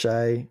 I wish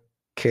I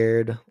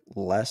cared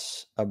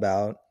less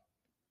about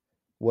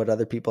what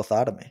other people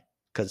thought of me,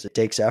 because it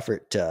takes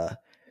effort to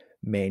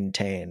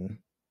maintain,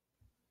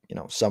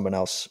 someone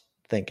else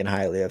thinking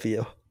highly of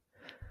you.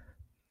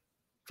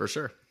 For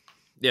sure.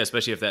 Yeah,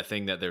 especially if that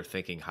thing that they're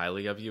thinking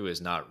highly of you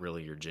is not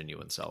really your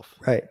genuine self.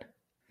 Right.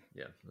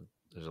 Yeah,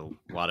 there's a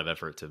lot of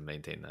effort to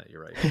maintain that.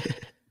 You're right.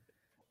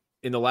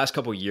 In the last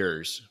couple of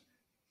years,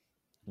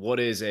 what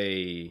is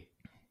I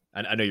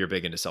know you're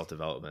big into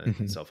self-development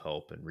and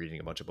self-help and reading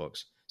a bunch of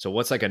books. So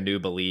what's like a new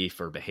belief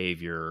or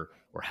behavior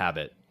or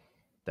habit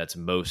that's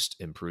most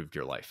improved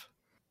your life?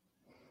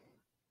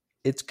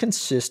 It's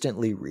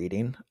consistently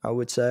reading, I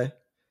would say.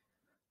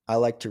 I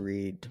like to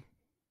read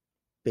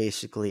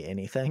basically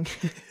anything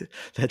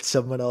that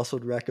someone else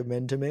would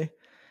recommend to me.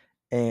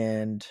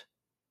 And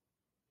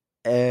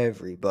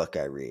every book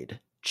I read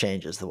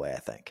changes the way I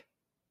think.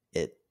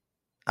 It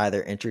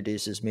either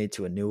introduces me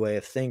to a new way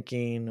of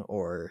thinking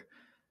or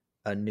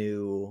a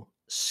new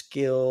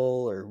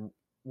skill or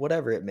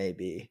whatever it may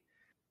be.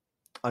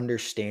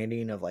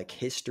 Understanding of like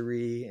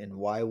history and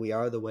why we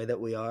are the way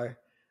that we are.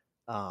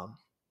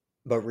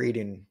 But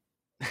reading,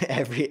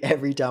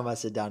 every time I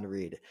sit down to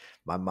read,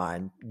 my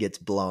mind gets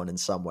blown in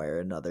some way or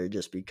another,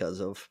 just because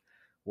of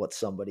what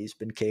somebody's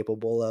been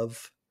capable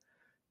of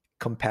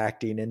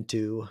compacting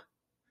into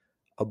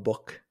a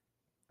book.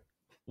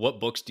 What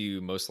books do you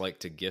most like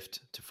to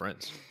gift to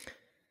friends?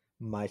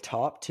 My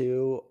top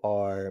two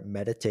are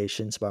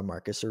Meditations by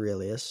Marcus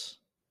Aurelius,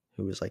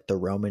 who was like the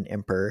Roman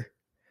emperor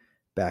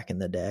back in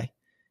the day,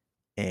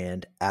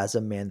 and As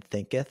a Man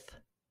Thinketh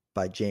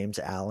by James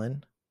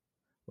Allen,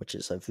 which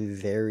is a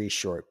very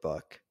short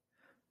book.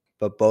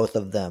 But both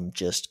of them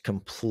just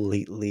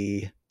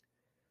completely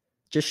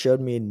just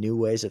showed me new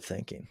ways of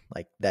thinking,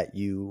 like that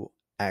you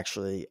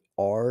actually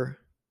are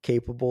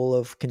capable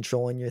of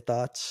controlling your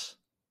thoughts,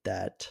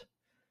 that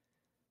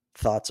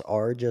thoughts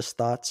are just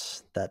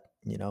thoughts, that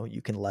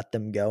you can let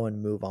them go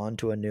and move on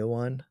to a new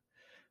one,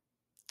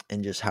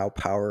 and just how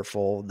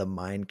powerful the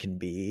mind can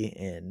be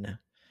in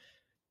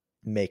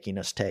making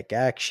us take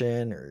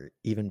action or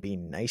even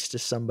being nice to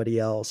somebody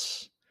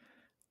else.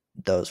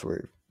 Those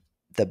were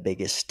the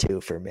biggest two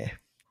for me.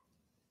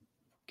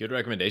 Good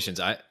recommendations.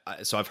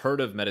 So I've heard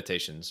of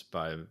Meditations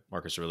by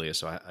Marcus Aurelius,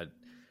 so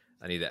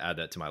I need to add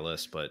that to my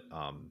list, but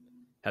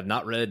have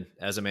not read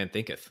As a Man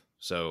Thinketh.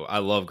 So I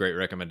love great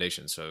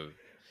recommendations. So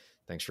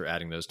thanks for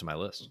adding those to my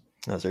list.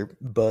 Those are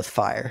both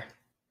fire.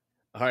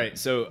 All right.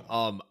 So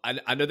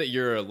I know that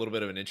you're a little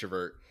bit of an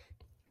introvert.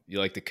 You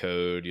like to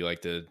code. You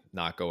like to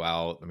not go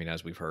out. I mean,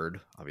 as we've heard,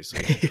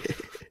 obviously.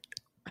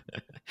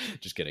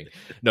 Just kidding.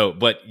 No,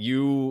 but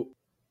you've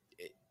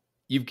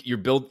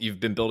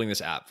been building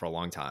this app for a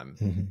long time.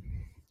 Mm-hmm.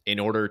 In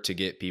order to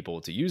get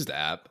people to use the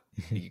app,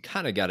 you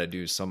kind of got to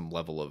do some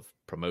level of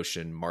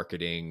promotion,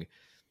 marketing,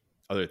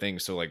 other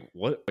things. So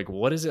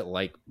what is it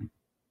like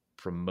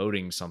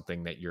promoting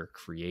something that you're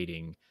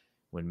creating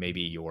when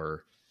maybe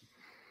your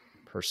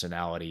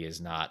personality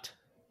is not,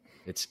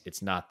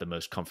 it's not the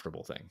most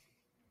comfortable thing?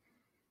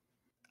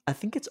 I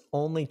think it's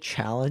only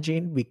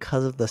challenging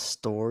because of the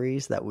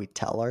stories that we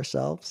tell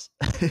ourselves.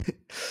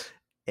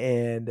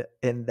 And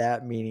in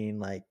that meaning,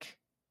 like,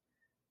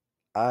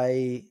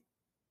 I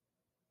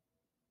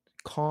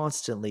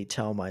constantly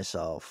tell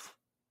myself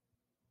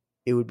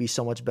it would be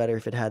so much better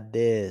if it had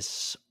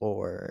this,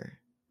 or,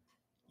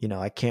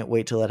 I can't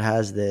wait till it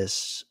has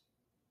this.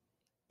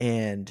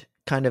 And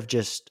kind of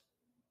just,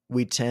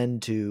 we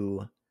tend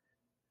to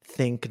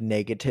think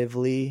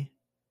negatively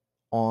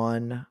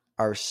on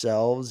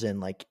ourselves, and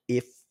like,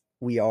 if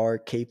we are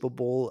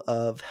capable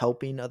of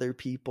helping other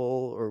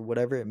people or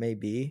whatever it may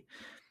be.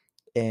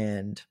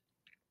 And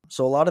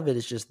so a lot of it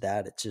is just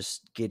that it's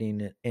just getting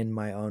it in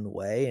my own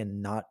way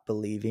and not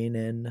believing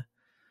in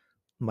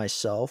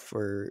myself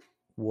or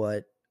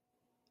what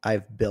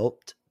I've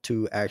built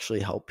to actually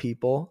help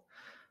people.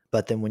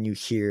 But then when you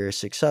hear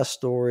success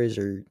stories,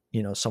 or,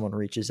 someone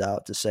reaches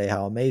out to say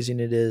how amazing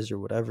it is or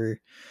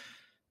whatever,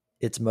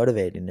 it's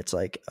motivating. It's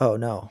like, oh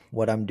no,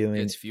 what I'm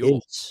doing It's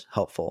fuel. is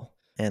helpful,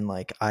 and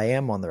like, I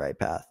am on the right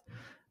path.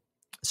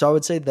 So I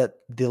would say that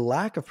the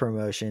lack of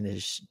promotion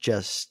is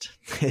just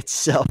it's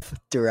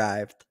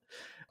self-derived.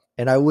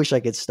 And I wish I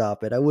could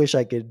stop it. I wish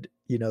I could,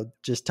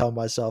 just tell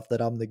myself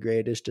that I'm the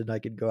greatest, and I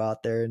could go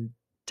out there and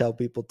tell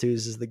people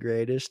Twos is the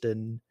greatest,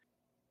 and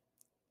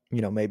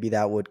maybe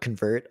that would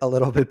convert a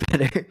little bit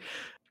better.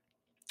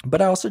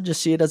 But I also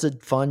just see it as a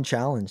fun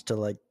challenge to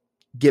like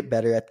get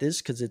better at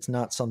this, because it's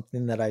not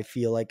something that I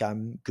feel like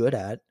I'm good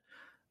at,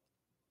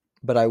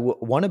 but I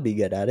want to be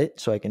good at it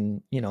so I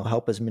can,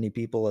 help as many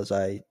people as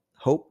I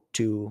hope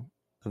to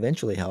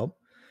eventually help.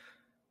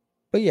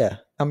 But yeah,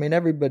 I mean,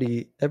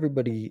 everybody,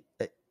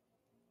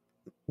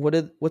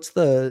 what's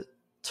the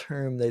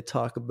term they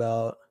talk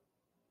about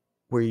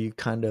where you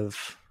kind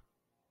of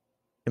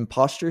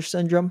imposter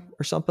syndrome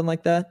or something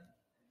like that?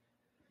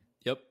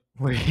 Yep.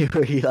 Where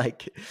you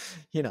like,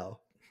 you know,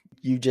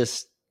 you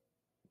just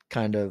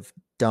kind of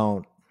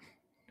don't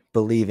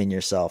believe in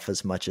yourself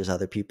as much as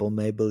other people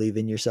may believe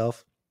in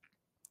yourself.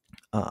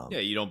 Yeah,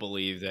 you don't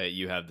believe that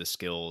you have the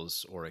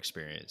skills or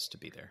experience to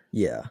be there.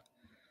 Yeah.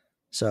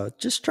 So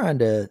just trying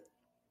to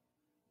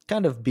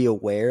kind of be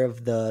aware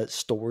of the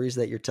stories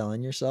that you're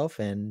telling yourself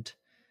and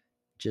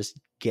just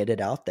get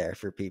it out there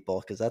for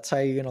people, because that's how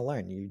you're going to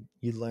learn.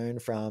 You learn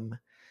from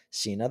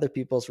seeing other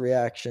people's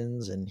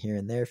reactions and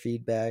hearing their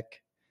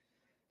feedback.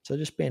 So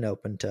just being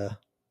open to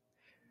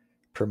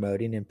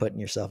promoting and putting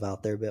yourself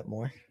out there a bit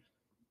more.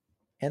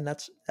 And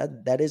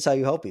that is how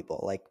you help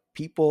people. Like,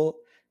 people,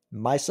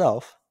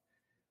 myself,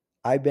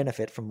 I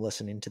benefit from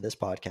listening to this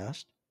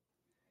podcast,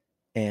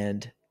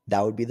 and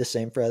that would be the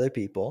same for other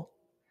people.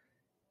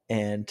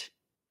 And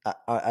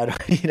I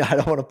don't, I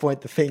don't want to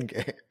point the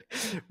finger,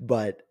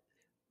 but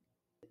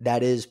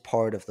that is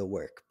part of the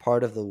work.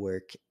 Part of the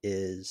work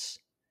is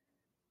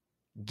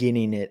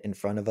getting it in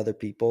front of other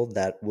people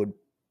that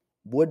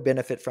would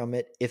benefit from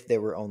it if they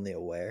were only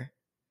aware.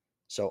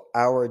 So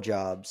our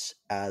jobs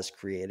as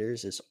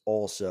creators is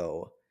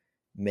also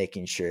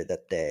making sure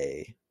that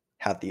they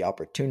have the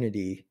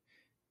opportunity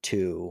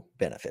to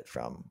benefit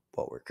from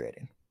what we're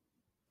creating.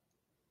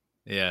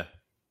 Yeah,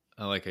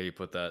 I like how you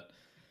put that.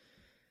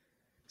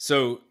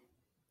 So,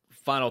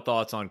 final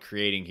thoughts on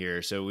creating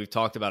here. So, we've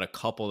talked about a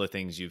couple of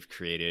things you've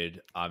created.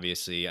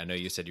 Obviously, I know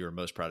you said you were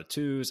most proud of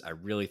twos. I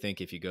really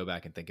think if you go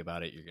back and think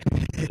about it, you're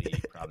going to be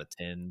really proud of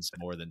tens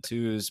more than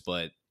twos.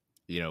 But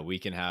we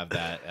can have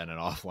that at an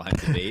offline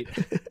debate.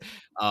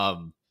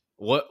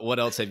 What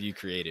else have you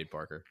created,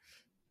 Parker?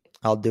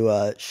 I'll do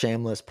a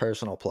shameless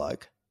personal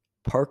plug.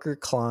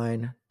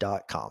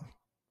 ParkerKlein.com.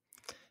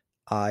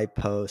 I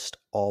post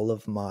all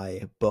of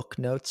my book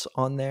notes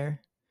on there,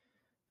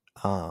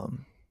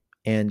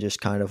 and just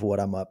kind of what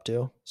I'm up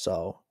to.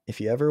 So if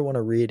you ever want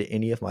to read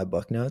any of my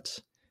book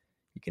notes,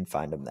 you can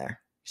find them there.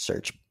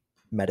 Search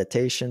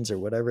meditations or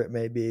whatever it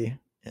may be,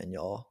 and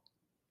you'll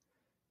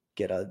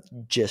get a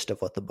gist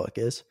of what the book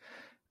is.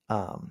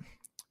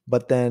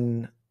 But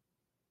then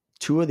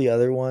two of the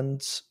other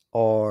ones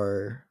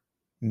are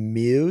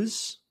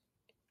Muse,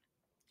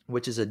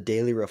 which is a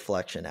daily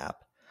reflection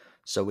app.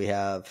 So we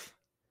have,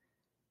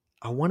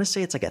 I want to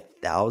say it's like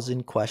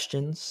 1,000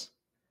 questions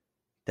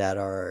that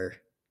are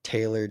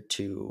tailored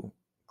to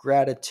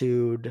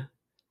gratitude,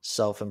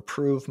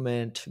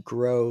 self-improvement,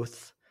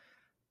 growth,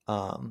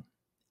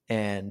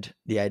 And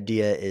the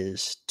idea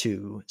is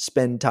to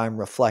spend time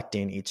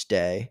reflecting each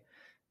day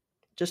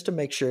just to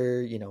make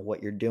sure,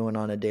 what you're doing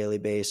on a daily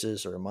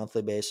basis or a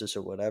monthly basis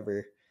or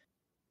whatever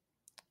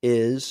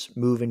is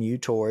moving you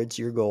towards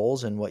your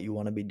goals and what you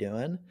want to be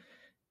doing.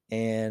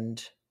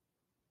 And,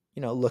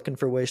 looking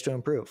for ways to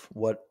improve.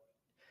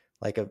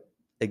 Like a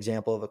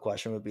example of a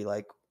question would be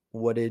like,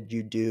 what did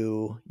you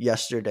do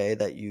yesterday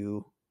that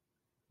you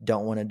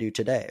don't want to do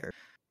today? Or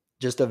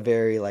just a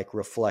very like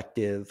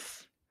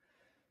reflective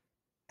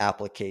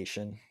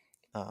application,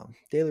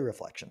 daily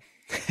reflection.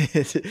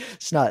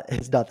 It's not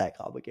that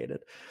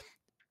complicated.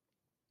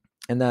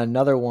 And then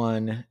another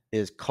one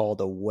is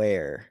called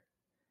Aware,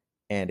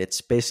 and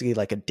it's basically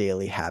like a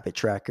daily habit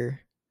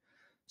tracker.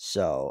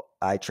 So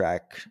I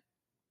track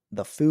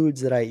the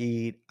foods that I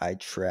eat. I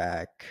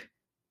track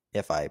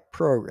if I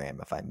program,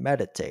 if I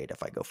meditate,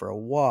 if I go for a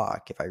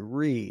walk, if I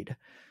read.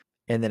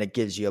 And then it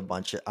gives you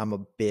I'm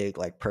a big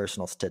like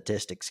personal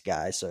statistics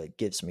guy. So it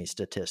gives me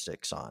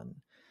statistics on,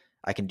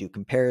 I can do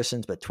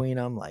comparisons between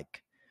them.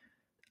 Like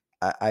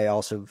I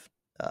also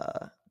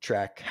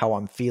track how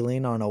I'm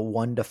feeling on a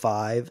 1 to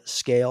 5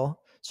 scale.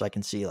 So I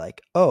can see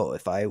like, oh,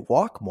 if I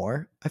walk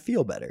more, I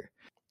feel better.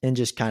 And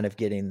just kind of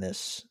getting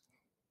this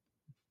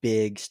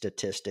big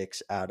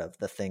statistics out of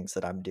the things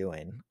that I'm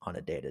doing on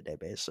a day-to-day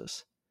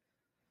basis.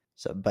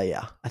 So, but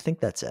yeah, I think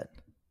that's it.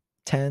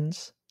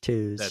 10s,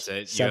 2s, that's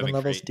it. 7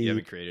 levels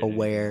deep,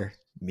 Aware, anything.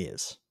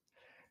 Muse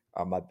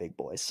are my big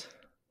boys.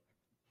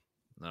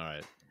 All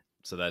right.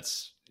 So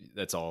that's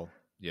all.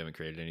 You haven't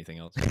created anything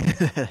else?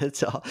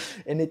 That's all.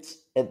 And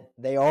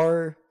they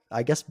are,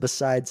 I guess,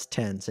 besides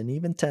 10s, and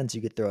even 10s,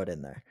 you could throw it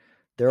in there.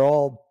 They're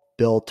all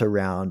built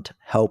around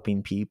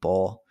helping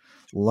people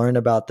learn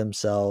about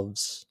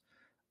themselves,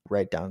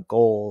 write down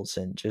goals,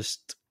 and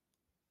just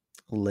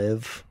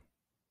live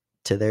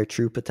to their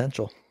true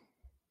potential.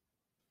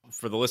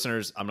 For the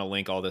listeners, I'm going to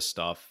link all this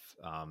stuff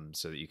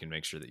so that you can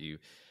make sure that you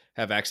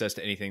have access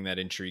to anything that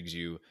intrigues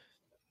you.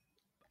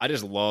 I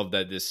just love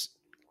that this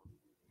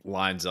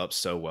lines up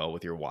so well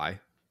with your why,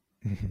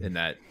 in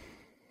that,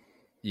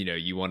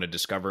 you want to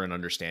discover and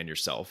understand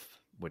yourself,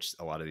 which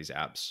a lot of these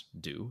apps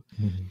do.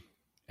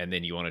 And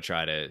then you want to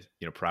try to,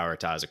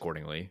 prioritize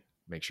accordingly,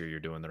 make sure you're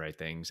doing the right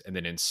things, and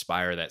then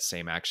inspire that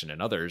same action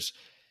in others.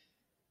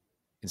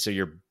 And so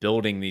you're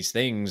building these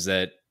things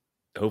that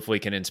hopefully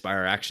can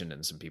inspire action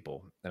in some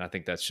people. And I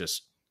think that's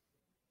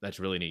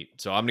really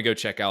neat. So I'm going to go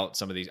check out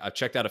some of these. I've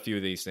checked out a few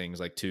of these things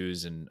like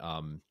 2s and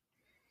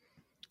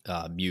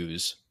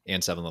Muse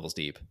and 7 levels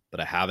deep, but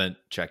I haven't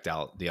checked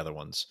out the other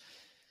ones.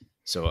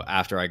 So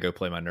after I go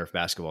play my Nerf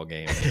basketball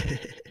game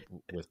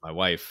with my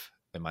wife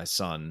and my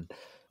son,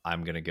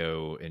 I'm going to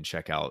go and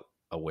check out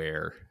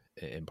Aware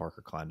in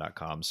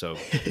parkerklein.com. So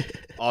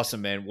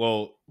awesome, man.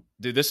 Well,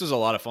 dude, this was a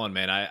lot of fun,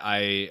 man.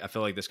 I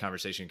feel like this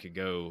conversation could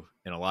go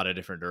in a lot of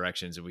different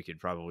directions, and we could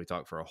probably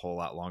talk for a whole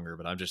lot longer,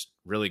 but I'm just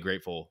really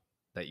grateful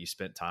that you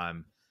spent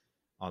time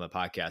on the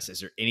podcast. Is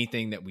there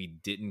anything that we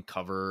didn't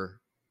cover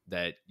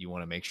that you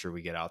want to make sure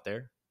we get out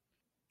there?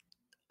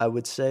 I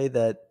would say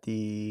that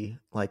the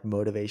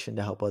motivation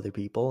to help other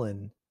people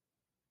and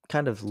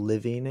kind of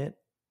living it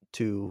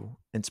to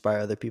inspire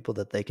other people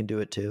that they can do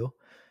it too.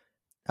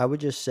 I would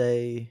just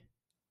say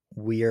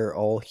we are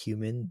all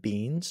human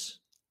beings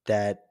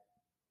that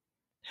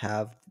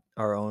have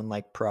our own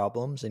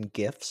problems and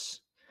gifts,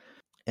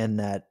 and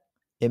that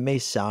it may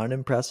sound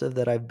impressive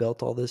that I've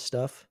built all this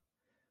stuff,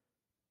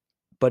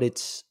 but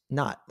it's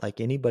not.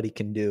 Anybody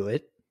can do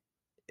it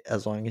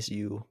as long as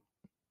you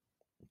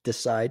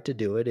decide to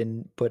do it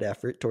and put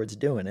effort towards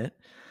doing it.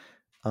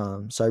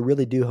 So I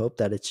really do hope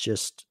that it's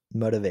just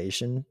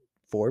motivation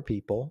for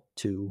people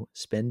to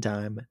spend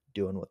time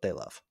doing what they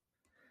love.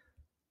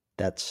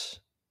 That's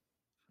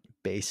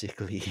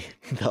basically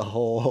the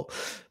whole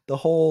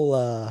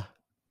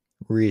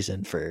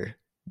reason for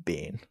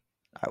being,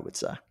 I would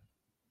say.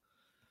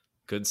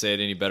 Couldn't say it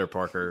any better,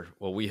 Parker.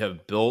 Well, we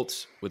have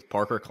built with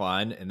Parker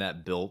Klein, and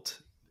that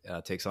built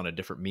takes on a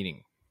different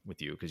meaning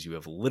with you because you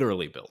have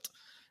literally built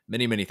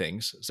many, many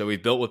things. So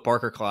we've built with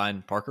Parker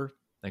Klein. Parker,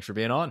 thanks for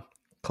being on.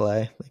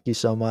 Clay, thank you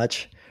so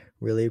much.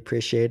 Really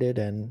appreciate it.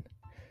 And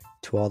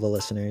to all the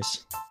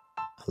listeners,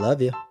 I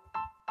love you.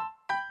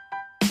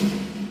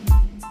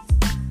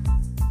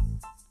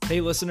 Hey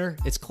listener,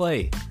 it's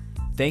Clay.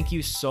 Thank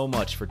you so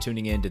much for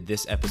tuning in to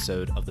this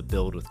episode of the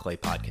Build with Clay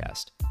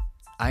podcast.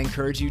 I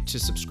encourage you to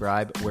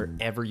subscribe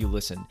wherever you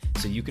listen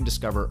so you can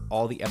discover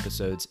all the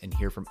episodes and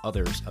hear from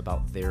others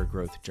about their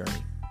growth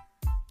journey.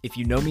 If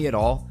you know me at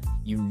all,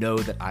 you know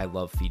that I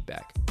love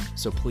feedback.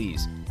 So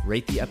please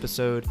rate the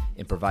episode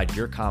and provide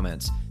your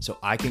comments so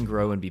I can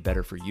grow and be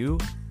better for you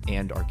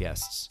and our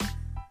guests.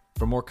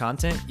 For more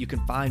content, you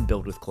can find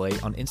Build with Clay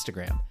on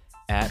Instagram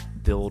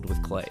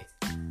 @BuildWithClay,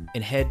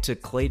 and head to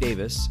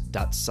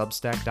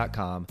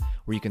claydavis.substack.com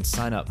where you can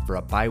sign up for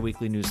a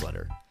bi-weekly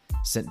newsletter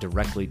sent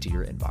directly to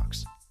your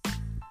inbox.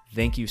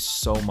 Thank you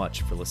so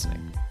much for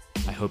listening.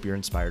 I hope you're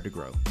inspired to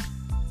grow.